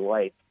the bright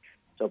light.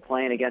 So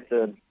playing against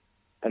an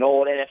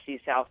old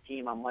NFC South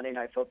team on Monday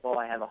Night Football,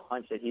 I have a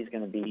hunch that he's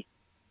going to be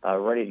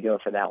ready to go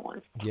for that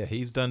one. Yeah,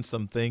 he's done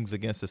some things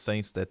against the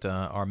Saints that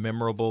are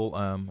memorable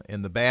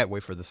in the bad way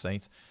for the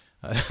Saints.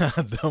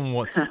 I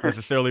don't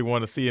necessarily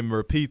want to see him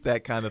repeat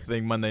that kind of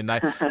thing Monday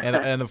night.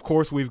 And of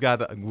course, we've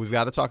got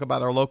to talk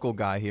about our local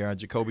guy here,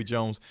 Jacoby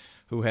Jones,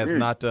 who has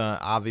not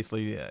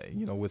obviously,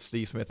 with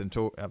Steve Smith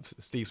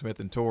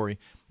and Torrey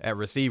at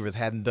receivers,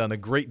 hadn't done a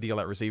great deal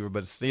at receiver,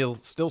 but still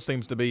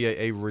seems to be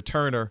a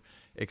returner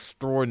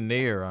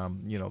extraordinaire.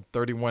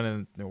 31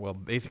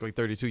 and basically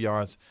 32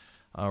 yards.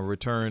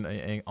 Return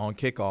on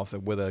kickoffs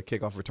with a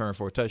kickoff return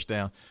for a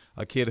touchdown.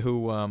 A kid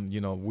who,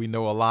 we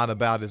know a lot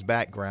about his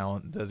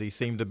background. Does he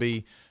seem to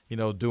be,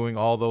 doing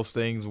all those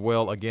things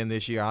well again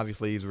this year?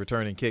 Obviously, he's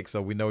returning kicks,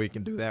 so we know he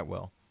can do that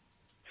well.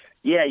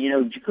 Yeah,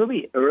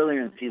 Jacoby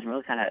earlier in the season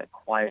really kind of had a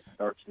quiet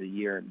start to the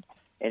year.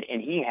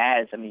 And he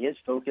has, his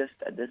focus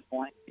at this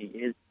point,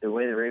 the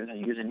way the Ravens are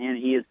using him,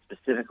 he is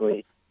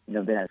specifically,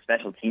 been a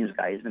special teams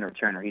guy. He's been a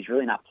returner. He's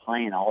really not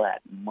playing all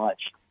that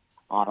much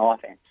on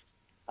offense.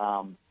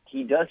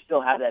 He does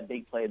still have that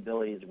big play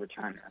ability as a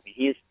returner.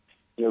 He is,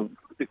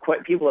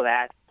 people have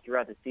asked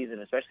throughout the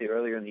season, especially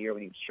earlier in the year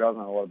when he was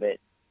struggling a little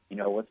bit,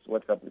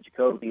 what's up with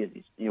Jacoby? Is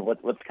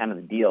what's kind of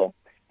the deal?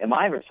 And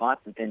my response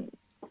has been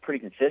pretty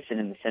consistent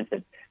in the sense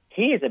that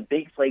he is a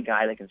big play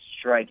guy that can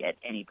strike at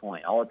any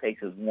point. All it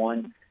takes is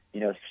one,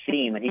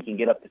 seam, and he can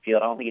get up the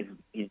field. I don't think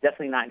he's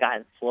definitely not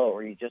gotten slow,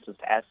 or he's just as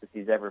fast as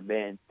he's ever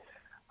been.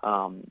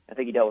 I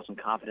think he dealt with some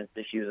confidence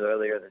issues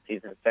earlier in the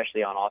season,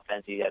 especially on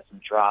offense. He had some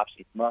drops.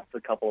 He's muffed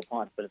a couple of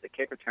punts, but as a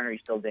kick returner,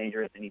 he's still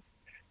dangerous, and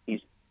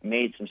he's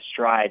made some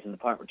strides in the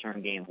punt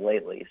return game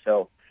lately.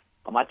 So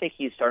I think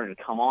he's starting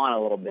to come on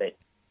a little bit.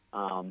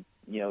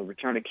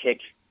 Return a kick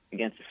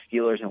against the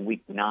Steelers in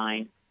Week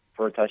 9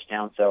 for a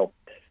touchdown. So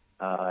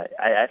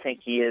I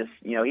think he is,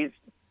 he's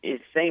the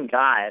same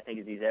guy, I think,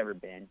 as he's ever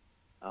been.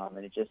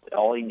 And it just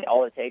all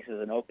it takes is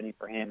an opening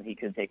for him, and he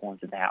could take one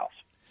to the house.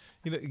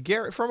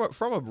 Garrett,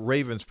 from a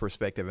Ravens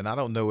perspective, and I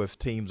don't know if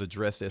teams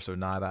address this or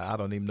not. I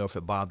don't even know if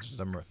it bothers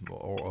them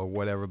or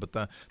whatever. But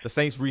the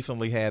Saints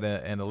recently had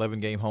an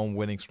 11-game home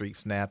winning streak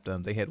snapped.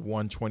 They had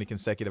won 20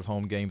 consecutive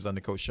home games under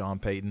Coach Sean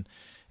Payton,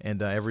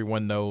 and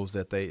everyone knows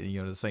that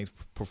the Saints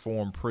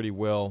perform pretty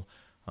well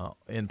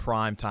in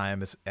prime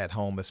time at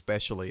home,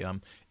 especially.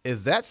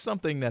 Is that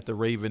something that the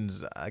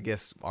Ravens, I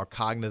guess, are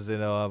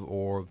cognizant of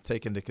or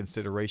take into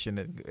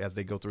consideration as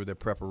they go through their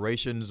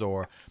preparations?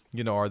 Or,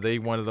 are they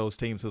one of those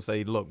teams who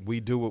say, look, we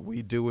do what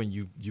we do, and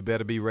you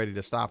better be ready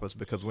to stop us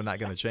because we're not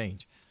going to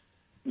change?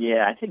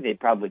 Yeah, I think they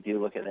probably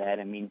do look at that.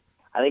 I think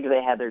if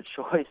they had their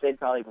choice, they'd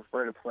probably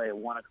prefer to play a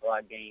 1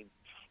 o'clock game,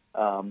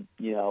 and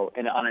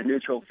on a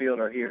neutral field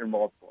or here in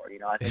Baltimore.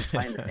 I think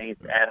playing the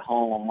Saints at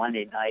home on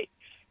Monday night,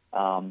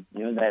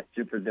 that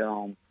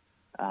Superdome,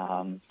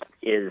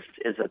 is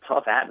a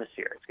tough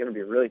atmosphere. It's going to be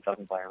a really tough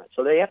environment.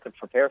 So they have to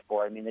prepare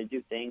for it. They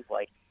do things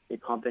like they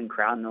pump in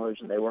crowd noise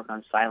and they work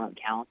on silent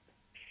counts.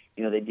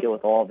 They deal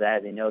with all of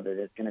that. They know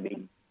that it's going to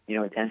be,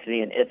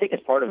 intensity. And I think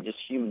it's part of just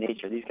human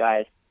nature. These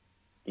guys,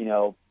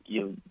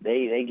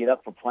 they get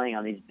up for playing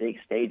on these big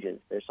stages.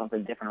 There's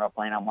something different about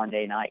playing on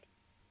Monday night.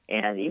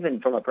 And even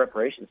from a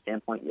preparation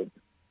standpoint,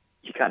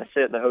 you kind of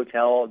sit at the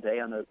hotel all day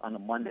on the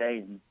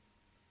Monday,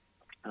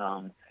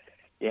 and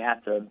you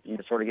have to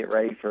sort of get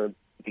ready for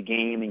the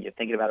game, and you're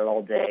thinking about it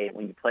all day.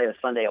 When you play a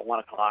Sunday at 1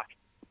 o'clock,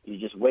 you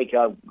just wake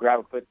up, grab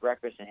a quick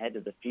breakfast, and head to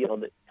the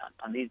field.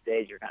 On these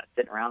days, you're kind of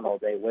sitting around all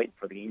day waiting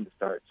for the game to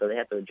start. So they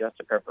have to adjust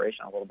their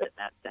preparation a little bit in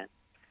that sense.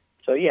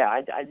 So, yeah,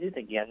 I do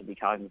think you have to be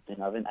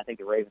cognizant of it, and I think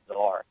the Ravens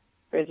are.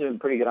 The Ravens have been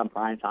pretty good on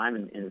prime time,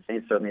 and the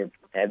Saints certainly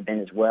have been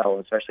as well,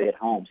 especially at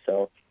home.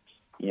 So,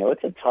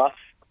 it's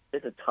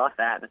a tough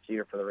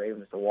atmosphere for the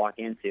Ravens to walk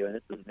into, and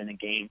this has been a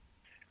game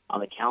on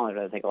the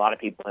calendar I think a lot of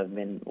people have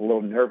been a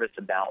little nervous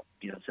about,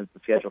 since the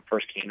schedule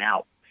first came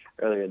out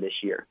earlier this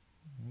year.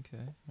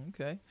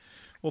 Okay.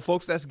 Well,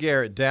 folks, that's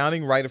Garrett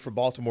Downing, writer for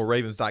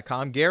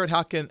BaltimoreRavens.com. Garrett,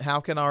 how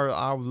can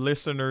our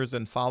listeners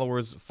and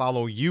followers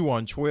follow you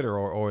on Twitter,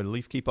 or at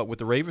least keep up with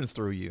the Ravens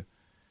through you?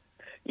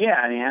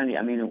 Yeah,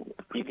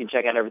 you can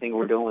check out everything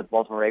we're doing with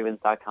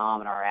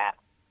BaltimoreRavens.com and our app.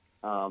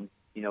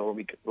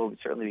 We'll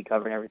certainly be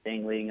covering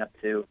everything leading up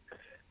to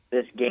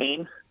this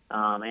game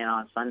and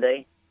on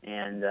Sunday.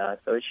 And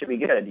so it should be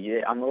good.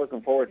 I'm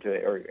looking forward to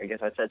it. Or I guess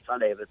I said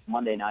Sunday, but it's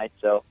Monday night.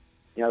 So,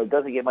 it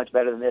doesn't get much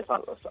better than this.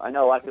 I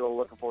know a lot of people are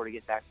looking forward to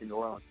get back to New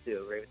Orleans,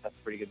 too. Ravens have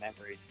some pretty good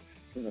memories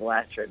from the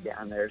last trip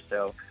down there.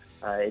 So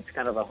it's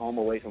kind of a home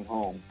away from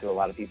home to a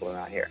lot of people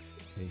around here.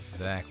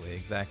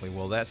 Exactly.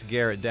 Well, that's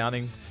Garrett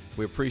Downing.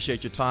 We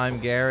appreciate your time,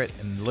 Garrett.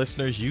 And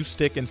listeners, you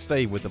stick and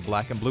stay with the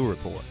Black and Blue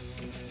Report.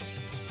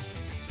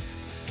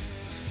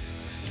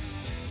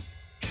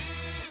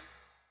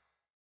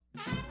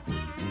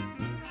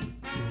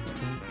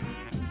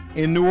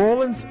 In New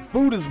Orleans,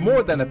 food is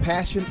more than a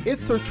passion,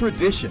 it's a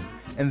tradition.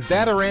 And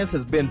Zatarain's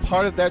has been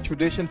part of that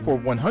tradition for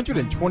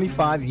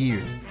 125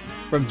 years.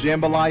 From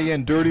jambalaya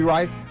and dirty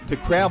rice to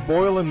crab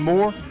boil and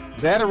more,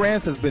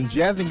 Zatarain's has been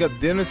jazzing up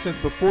dinner since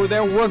before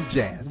there was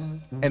jazz.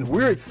 And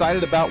we're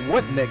excited about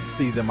what next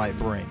season might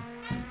bring.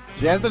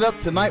 Jazz it up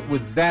tonight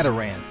with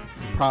Zatarain's,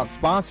 proud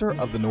sponsor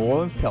of the New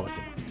Orleans Pelicans.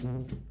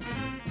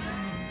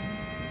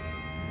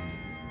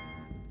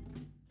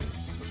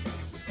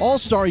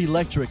 All-Star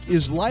Electric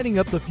is lighting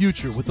up the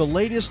future with the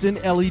latest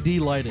in LED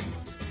lighting.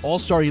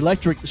 All-Star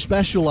Electric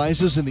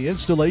specializes in the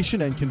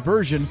installation and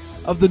conversion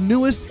of the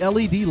newest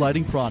LED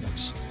lighting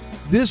products.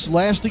 This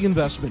lasting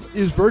investment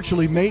is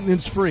virtually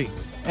maintenance-free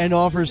and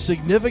offers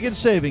significant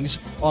savings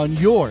on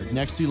your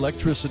next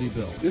electricity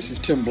bill. This is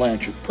Tim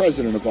Blanchard,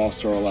 president of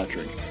All-Star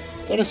Electric.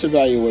 Let us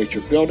evaluate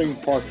your building,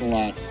 parking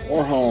lot,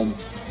 or home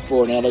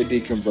for an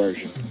LED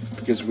conversion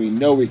because we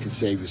know we can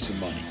save you some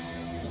money.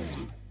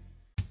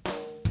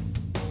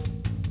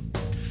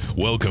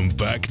 Welcome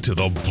back to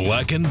the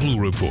Black and Blue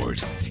Report.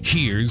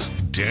 Here's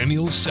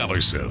Daniel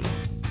Sellerson.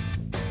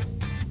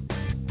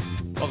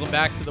 Welcome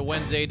back to the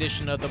Wednesday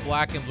edition of the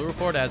Black and Blue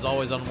Report. As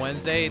always on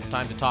Wednesday, it's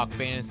time to talk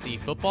fantasy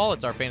football.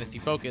 It's our Fantasy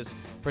Focus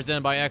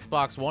presented by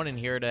Xbox One, and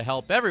here to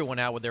help everyone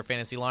out with their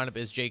fantasy lineup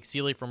is Jake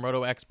Seeley from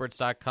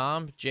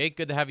RotoExperts.com. Jake,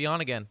 good to have you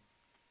on again.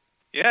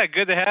 Yeah,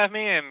 good to have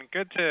me and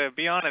good to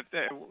be on it.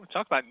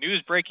 Talk about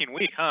news-breaking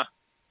week, huh?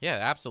 Yeah,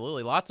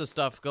 absolutely. Lots of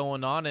stuff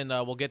going on, and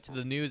we'll get to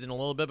the news in a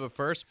little bit. But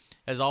first,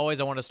 as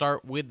always, I want to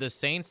start with the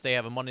Saints. They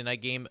have a Monday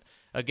night game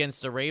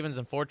against the Ravens.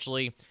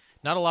 Unfortunately,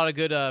 not a lot of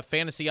good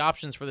fantasy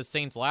options for the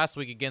Saints last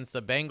week against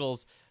the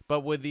Bengals. But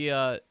with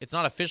the it's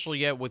not official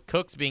yet with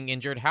Cooks being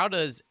injured. How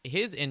does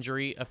his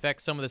injury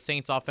affect some of the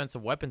Saints'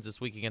 offensive weapons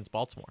this week against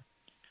Baltimore?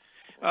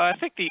 I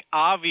think the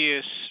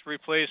obvious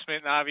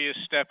replacement and obvious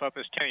step up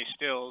is Kenny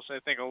Stills. I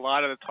think a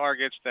lot of the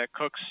targets that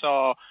Cooks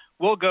saw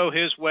will go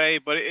his way,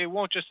 but it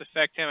won't just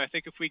affect him. I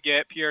think if we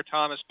get Pierre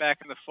Thomas back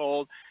in the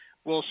fold,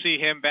 we'll see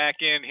him back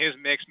in his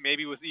mix,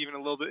 maybe with even a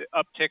little bit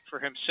uptick for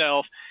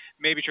himself.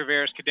 Maybe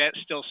Traveris Cadet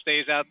still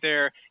stays out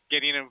there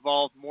getting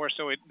involved more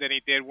so than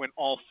he did when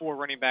all four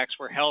running backs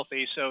were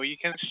healthy. So you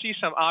can see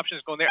some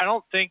options going there. I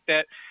don't think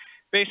that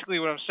basically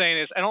what I'm saying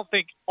is I don't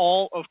think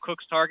all of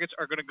Cook's targets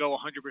are going to go 100%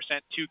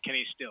 to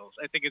Kenny Stills.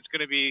 I think it's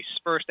going to be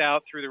dispersed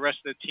out through the rest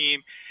of the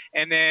team.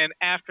 And then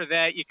after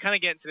that, you kind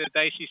of get into the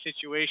dicey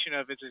situation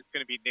of is it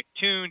going to be Nick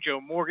Toon,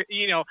 Joe Morgan,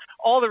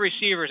 all the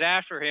receivers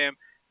after him.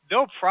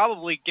 They'll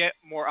probably get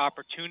more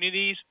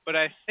opportunities, but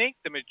I think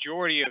the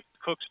majority of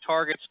Cook's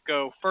targets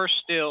go first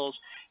Stills,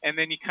 and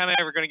then you kind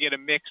of are going to get a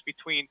mix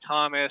between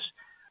Thomas,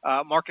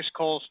 Marcus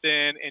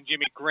Colston, and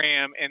Jimmy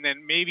Graham, and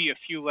then maybe a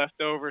few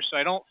left over. So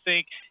I don't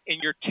think in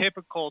your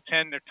typical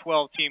 10 to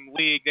 12 team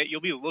league that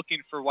you'll be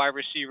looking for wide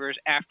receivers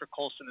after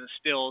Colston and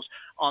Stills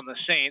on the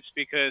Saints,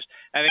 because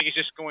I think it's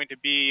just going to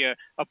be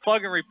a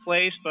plug and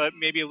replace, but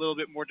maybe a little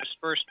bit more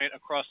disbursement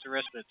across the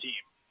rest of the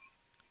team.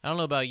 I don't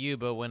know about you,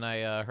 but when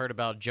I heard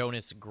about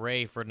Jonas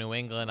Gray for New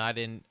England,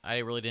 I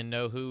really didn't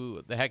know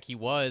who the heck he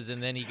was,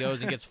 and then he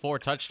goes and gets 4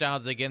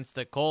 touchdowns against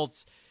the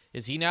Colts.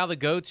 Is he now the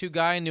go-to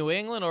guy in New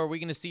England, or are we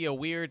going to see a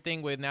weird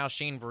thing with now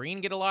Shane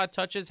Vereen get a lot of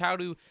touches? How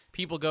do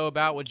people go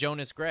about with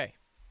Jonas Gray?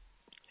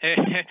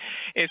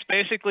 It's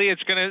basically,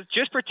 it's going to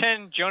just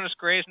pretend Jonas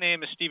Gray's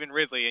name is Stephen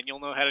Ridley, and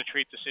you'll know how to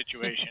treat the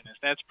situation.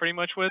 That's pretty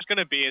much what it's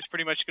going to be. It's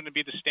pretty much going to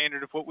be the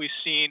standard of what we've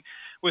seen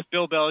with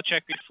Bill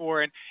Belichick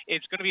before, and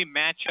it's going to be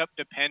matchup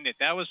dependent.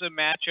 That was a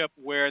matchup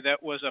where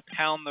that was a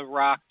pound the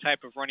rock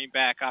type of running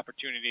back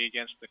opportunity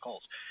against the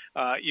Colts.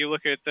 You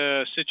look at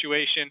the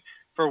situation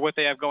for what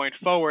they have going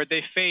forward.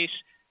 They face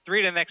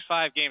 3 of the next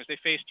 5 games. They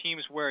face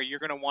teams where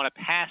you're going to want a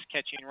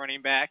pass-catching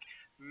running back.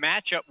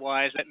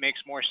 Matchup-wise, that makes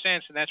more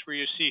sense, and that's where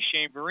you see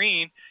Shane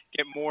Vereen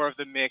get more of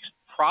the mix,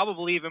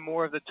 probably even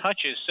more of the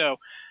touches. So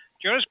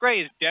Jonas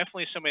Gray is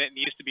definitely somebody that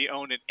needs to be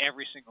owned in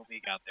every single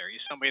league out there.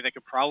 He's somebody that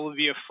could probably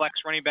be a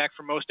flex running back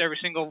for most every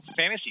single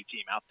fantasy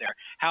team out there.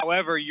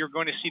 However, you're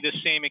going to see the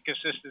same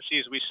inconsistency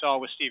as we saw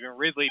with Stephen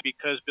Ridley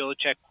because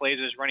Belichick plays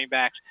his running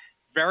backs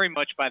very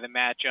much by the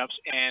matchups,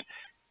 and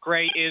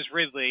Gray is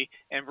Ridley,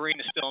 and Vereen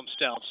is still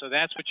himself. So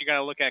that's what you got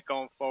to look at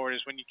going forward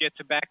is when you get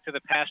back to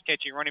the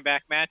pass-catching running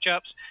back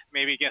matchups,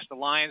 maybe against the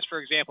Lions, for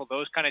example,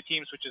 those kind of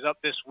teams, which is up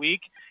this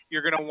week,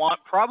 you're going to want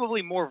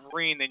probably more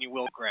Vereen than you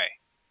will Gray.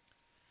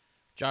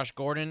 Josh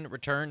Gordon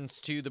returns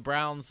to the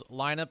Browns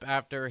lineup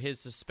after his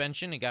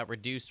suspension. He got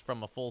reduced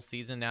from a full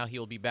season. Now he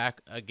will be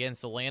back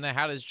against Atlanta.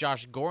 How does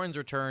Josh Gordon's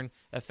return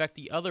affect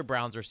the other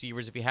Browns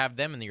receivers if you have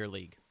them in your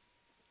league?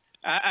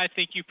 I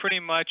think you pretty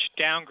much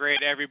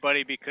downgrade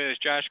everybody because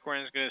Josh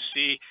Gordon is going to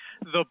see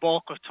the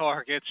bulk of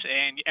targets,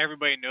 and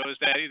everybody knows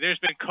that.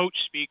 There's been coach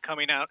speak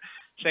coming out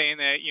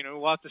saying that,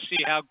 we'll have to see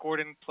how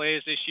Gordon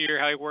plays this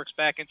year, how he works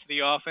back into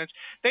the offense.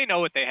 They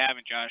know what they have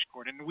in Josh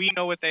Gordon. We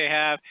know what they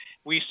have.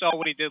 We saw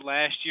what he did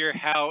last year,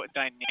 how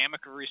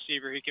dynamic a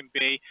receiver he can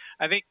be.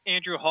 I think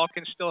Andrew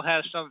Hawkins still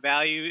has some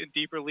value in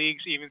deeper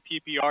leagues, even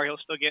PPR. He'll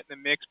still get in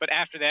the mix. But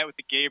after that, with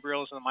the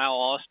Gabriels and the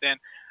Miles Austin,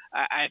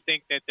 I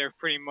think that they're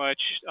pretty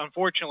much,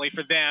 unfortunately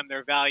for them,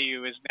 their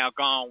value is now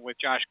gone with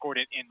Josh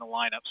Gordon in the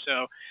lineup.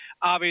 So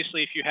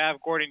obviously, if you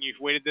have Gordon, you've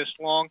waited this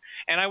long.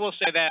 And I will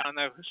say that on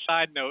the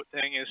side note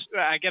thing is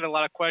I get a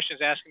lot of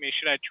questions asking me,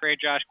 should I trade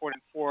Josh Gordon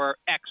for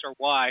X or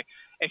Y?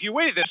 If you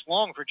waited this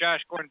long for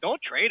Josh Gordon,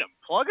 don't trade him.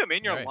 Plug him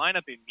in your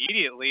lineup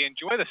immediately.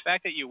 Enjoy the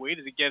fact that you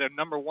waited to get a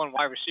number one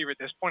wide receiver at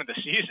this point of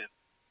the season.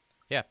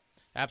 Yeah,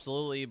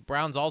 absolutely.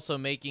 Browns also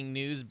making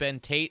news. Ben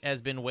Tate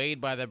has been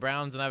waived by the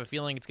Browns, and I have a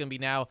feeling it's going to be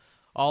now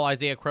all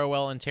Isaiah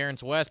Crowell and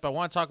Terrence West. But I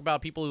want to talk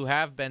about people who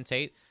have Ben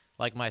Tate,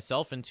 like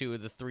myself in 2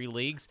 of the 3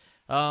 leagues.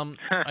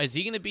 Is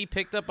he going to be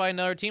picked up by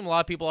another team? A lot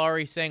of people are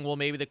already saying, well,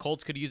 maybe the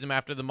Colts could use him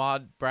after the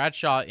Ahmad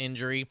Bradshaw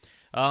injury.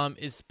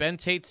 Is Ben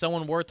Tate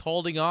someone worth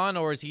holding on,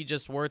 or is he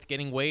just worth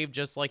getting waived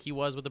just like he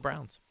was with the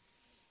Browns?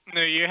 No,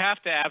 you have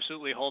to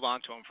absolutely hold on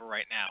to him for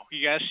right now.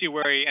 You got to see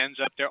where he ends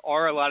up. There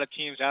are a lot of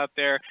teams out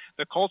there.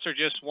 The Colts are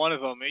just one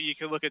of them. You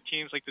can look at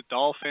teams like the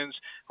Dolphins,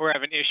 who are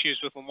having issues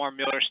with Lamar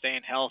Miller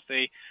staying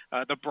healthy.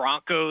 The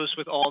Broncos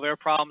with all their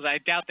problems. I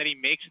doubt that he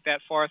makes it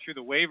that far through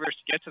the waivers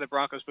to get to the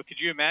Broncos, but could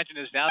you imagine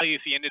his value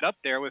if he ended up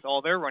there with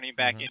all their running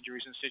back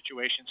injuries and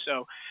situations?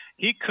 So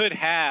he could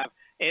have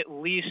at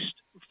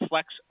least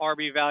flex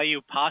RB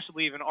value,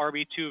 possibly even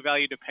RB2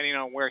 value, depending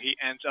on where he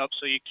ends up.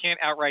 So you can't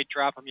outright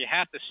drop him. You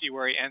have to see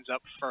where he ends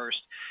up first.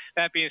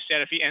 That being said,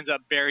 if he ends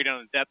up buried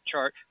on the depth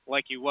chart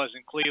like he was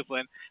in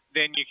Cleveland,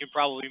 then you can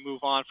probably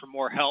move on for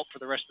more help for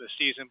the rest of the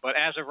season. But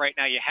as of right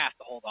now, you have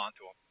to hold on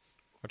to him.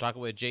 We're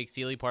talking with Jake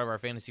Seeley, part of our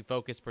Fantasy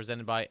Focus,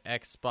 presented by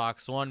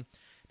Xbox One.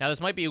 Now,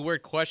 this might be a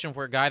weird question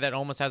for a guy that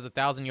almost has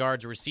 1,000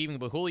 yards receiving,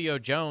 but Julio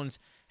Jones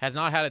has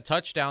not had a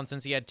touchdown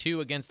since he had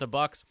 2 against the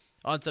Bucs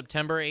on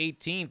September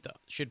 18th.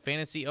 Should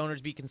fantasy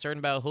owners be concerned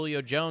about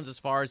Julio Jones as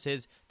far as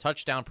his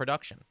touchdown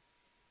production?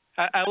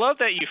 I love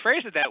that you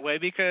phrase it that way,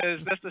 because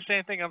that's the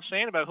same thing I'm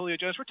saying about Julio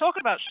Jones. We're talking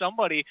about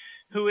somebody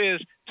who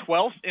is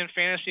 12th in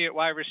fantasy at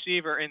wide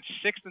receiver and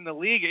 6th in the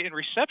league in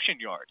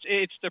reception yards.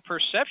 It's the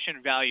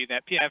perception value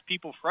that have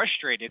people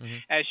frustrated.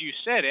 As you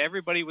said,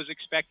 everybody was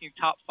expecting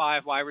top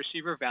 5 wide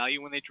receiver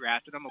value when they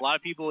drafted him. A lot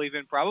of people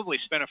even probably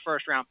spent a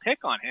first-round pick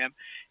on him.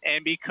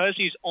 And because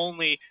he's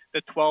only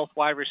the 12th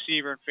wide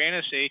receiver in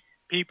fantasy,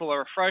 people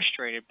are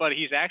frustrated, but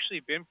he's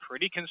actually been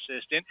pretty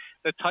consistent.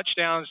 The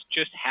touchdowns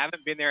just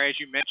haven't been there, as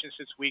you mentioned,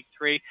 since week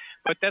 3,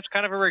 but that's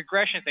kind of a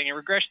regression thing. And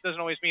regression doesn't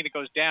always mean it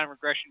goes down.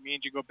 Regression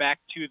means you go back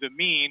to the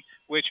mean,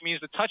 which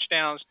means the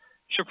touchdowns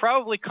should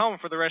probably come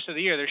for the rest of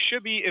the year. There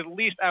should be at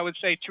least, I would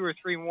say, 2 or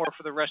 3 more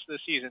for the rest of the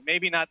season.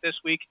 Maybe not this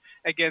week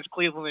against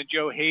Cleveland and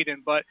Joe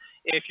Hayden, but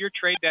if your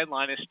trade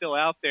deadline is still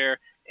out there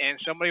and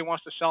somebody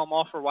wants to sell him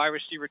off for wide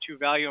receiver 2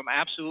 value, I'm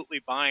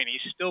absolutely buying.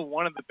 He's still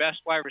one of the best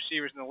wide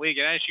receivers in the league.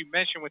 And as you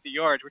mentioned with the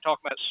yards, we're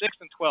talking about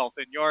 6th and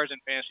 12th in yards and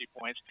fantasy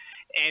points,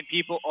 and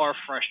people are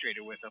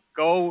frustrated with him.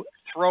 Go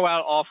throw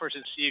out offers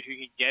and see if you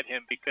can get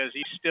him, because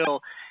he's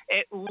still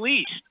at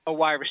least a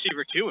wide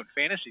receiver 2 in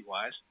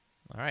fantasy-wise.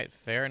 All right,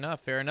 fair enough,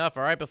 fair enough.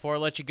 All right, before I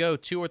let you go,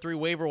 2 or 3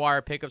 waiver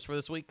wire pickups for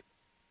this week?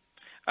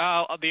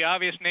 The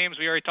obvious names,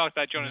 we already talked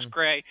about Jonas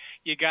Gray.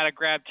 You got to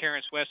grab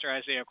Terrence West or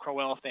Isaiah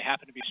Crowell if they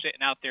happen to be sitting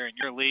out there in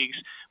your leagues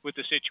with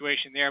the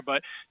situation there.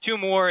 But 2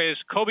 more is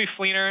Kobe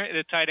Fleener,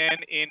 the tight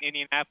end in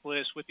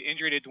Indianapolis, with the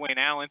injury to Dwayne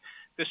Allen.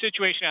 The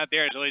situation out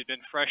there has always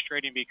been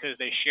frustrating because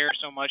they share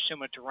so much,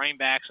 similar to running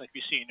backs like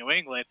we see in New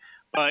England.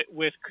 But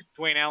with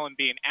Dwayne Allen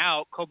being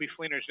out, Kobe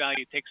Fleener's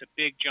value takes a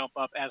big jump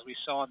up, as we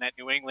saw in that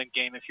New England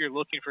game. If you're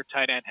looking for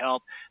tight end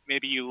help,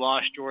 maybe you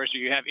lost yours or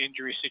you have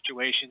injury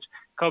situations,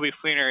 Kobe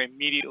Fleener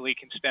immediately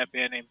can step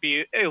in and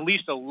be at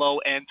least a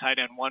low-end tight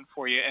end 1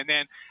 for you. And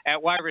then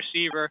at wide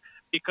receiver,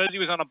 because he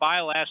was on a bye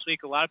last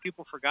week, a lot of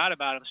people forgot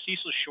about him.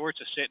 Cecil Shorts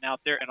is sitting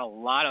out there in a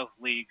lot of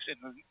leagues.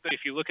 And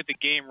if you look at the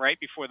game right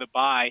before the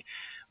bye,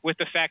 with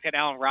the fact that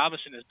Allen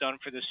Robinson is done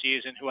for the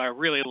season, who I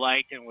really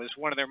liked and was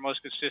one of their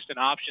most consistent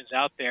options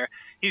out there,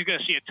 he's going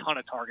to see a ton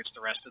of targets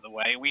the rest of the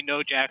way. We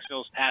know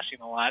Jacksonville's passing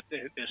a lot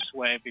this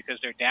way because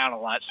they're down a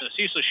lot. So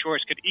Cecil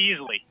Shorts could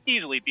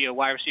easily be a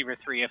wide receiver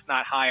 3, if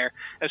not higher,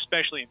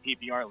 especially in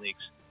PPR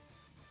leagues.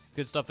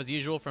 Good stuff as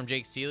usual from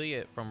Jake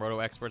Seeley from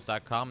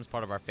RotoExperts.com as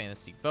part of our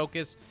Fantasy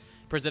Focus,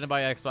 presented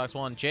by Xbox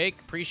One. Jake,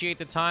 appreciate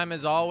the time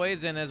as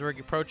always, and as we're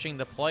approaching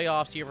the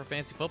playoffs here for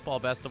fantasy football,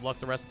 best of luck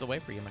the rest of the way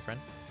for you, my friend.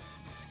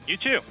 You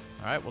too.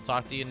 All right, we'll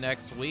talk to you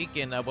next week,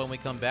 and when we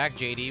come back,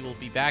 JD will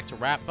be back to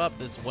wrap up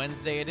this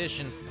Wednesday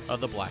edition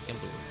of the Black and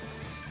Blue.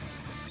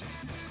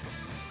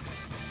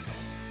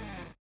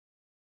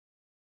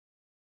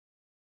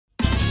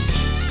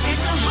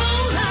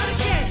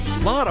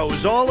 Lotto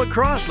is all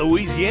across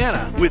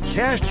Louisiana with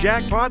cash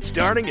jackpots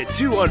starting at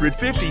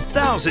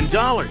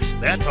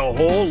 $250,000. That's a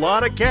whole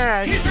lot of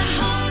cash.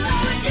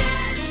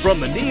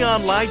 From the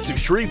neon lights of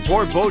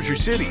Shreveport, Bossier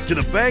City to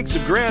the banks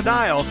of Grand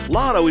Isle,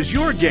 Lotto is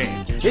your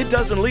game. It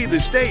doesn't leave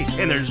the state,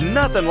 and there's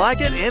nothing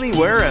like it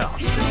anywhere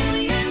else.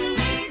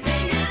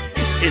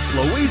 It's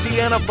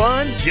Louisiana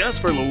fun just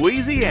for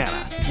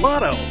Louisiana.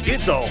 Lotto,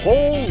 it's a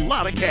whole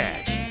lot of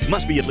cash.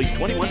 Must be at least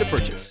 21 to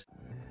purchase.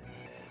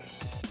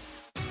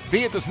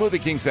 Be at the Smoothie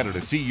King Center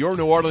to see your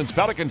New Orleans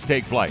Pelicans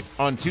take flight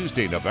on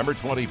Tuesday, November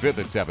 25th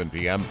at 7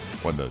 p.m.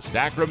 when the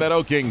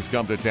Sacramento Kings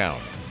come to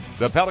town.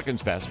 The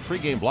Pelicans Fest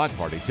pregame block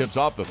party tips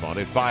off the fun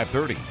at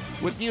 5:30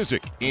 with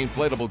music,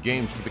 inflatable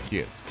games for the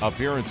kids,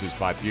 appearances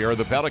by Pierre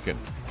the Pelican,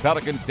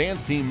 Pelicans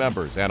dance team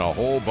members, and a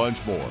whole bunch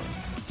more.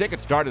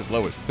 Tickets start as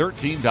low as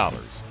 $13.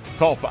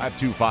 Call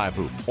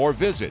 525-HOOP or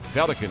visit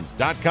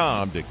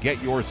Pelicans.com to get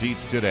your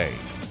seats today.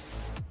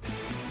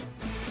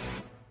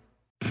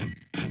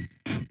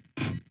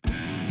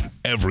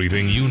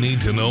 Everything you need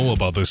to know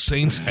about the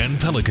Saints and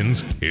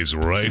Pelicans is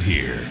right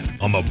here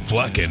on the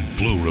Black and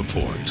Blue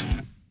Report.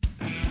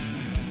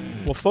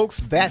 Well, folks,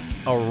 that's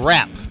a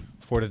wrap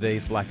for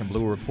today's Black and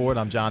Blue Report.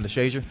 I'm John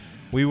DeShazier.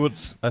 We would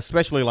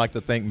especially like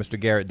to thank Mr.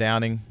 Garrett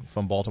Downing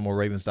from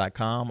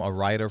BaltimoreRavens.com, a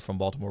writer from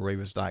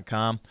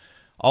BaltimoreRavens.com.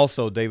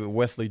 Also, David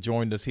Wesley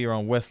joined us here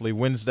on Wesley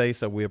Wednesday,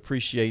 so we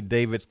appreciate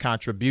David's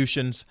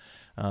contributions.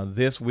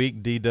 This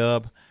week,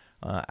 D-Dub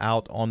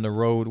out on the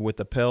road with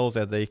the Pels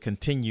as they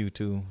continue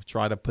to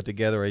try to put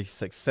together a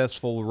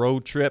successful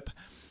road trip.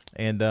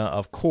 And,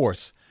 of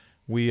course,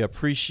 we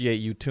appreciate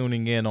you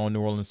tuning in on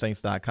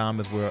NewOrleansSaints.com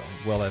as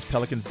well as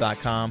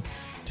Pelicans.com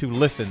to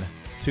listen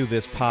to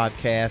this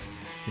podcast.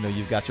 You know,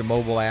 you've got your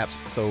mobile apps,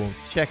 so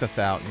check us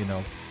out. You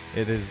know,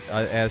 it is,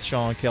 as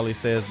Sean Kelly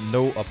says,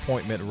 no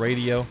appointment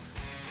radio.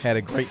 Had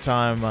a great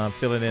time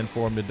filling in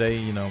for him today.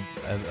 You know,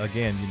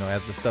 again, you know,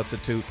 as the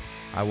substitute,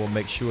 I will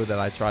make sure that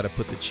I try to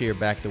put the chair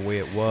back the way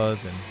it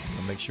was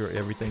and make sure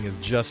everything is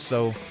just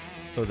so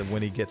that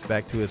when he gets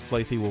back to his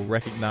place, he will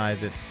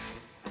recognize it.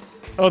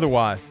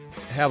 Otherwise,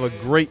 have a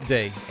great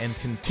day and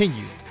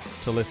continue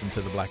to listen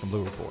to the Black and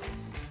Blue Report.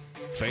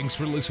 Thanks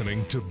for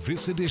listening to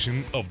this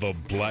edition of the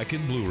Black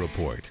and Blue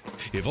Report.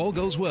 If all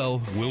goes well,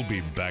 we'll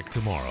be back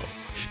tomorrow.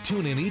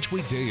 Tune in each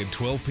weekday at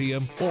 12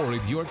 p.m. or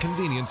at your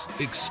convenience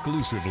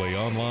exclusively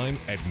online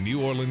at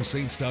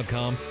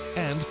NewOrleansSaints.com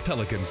and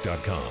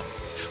Pelicans.com.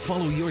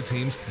 Follow your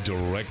teams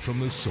direct from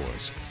the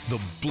source,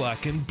 the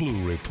Black and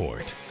Blue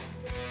Report.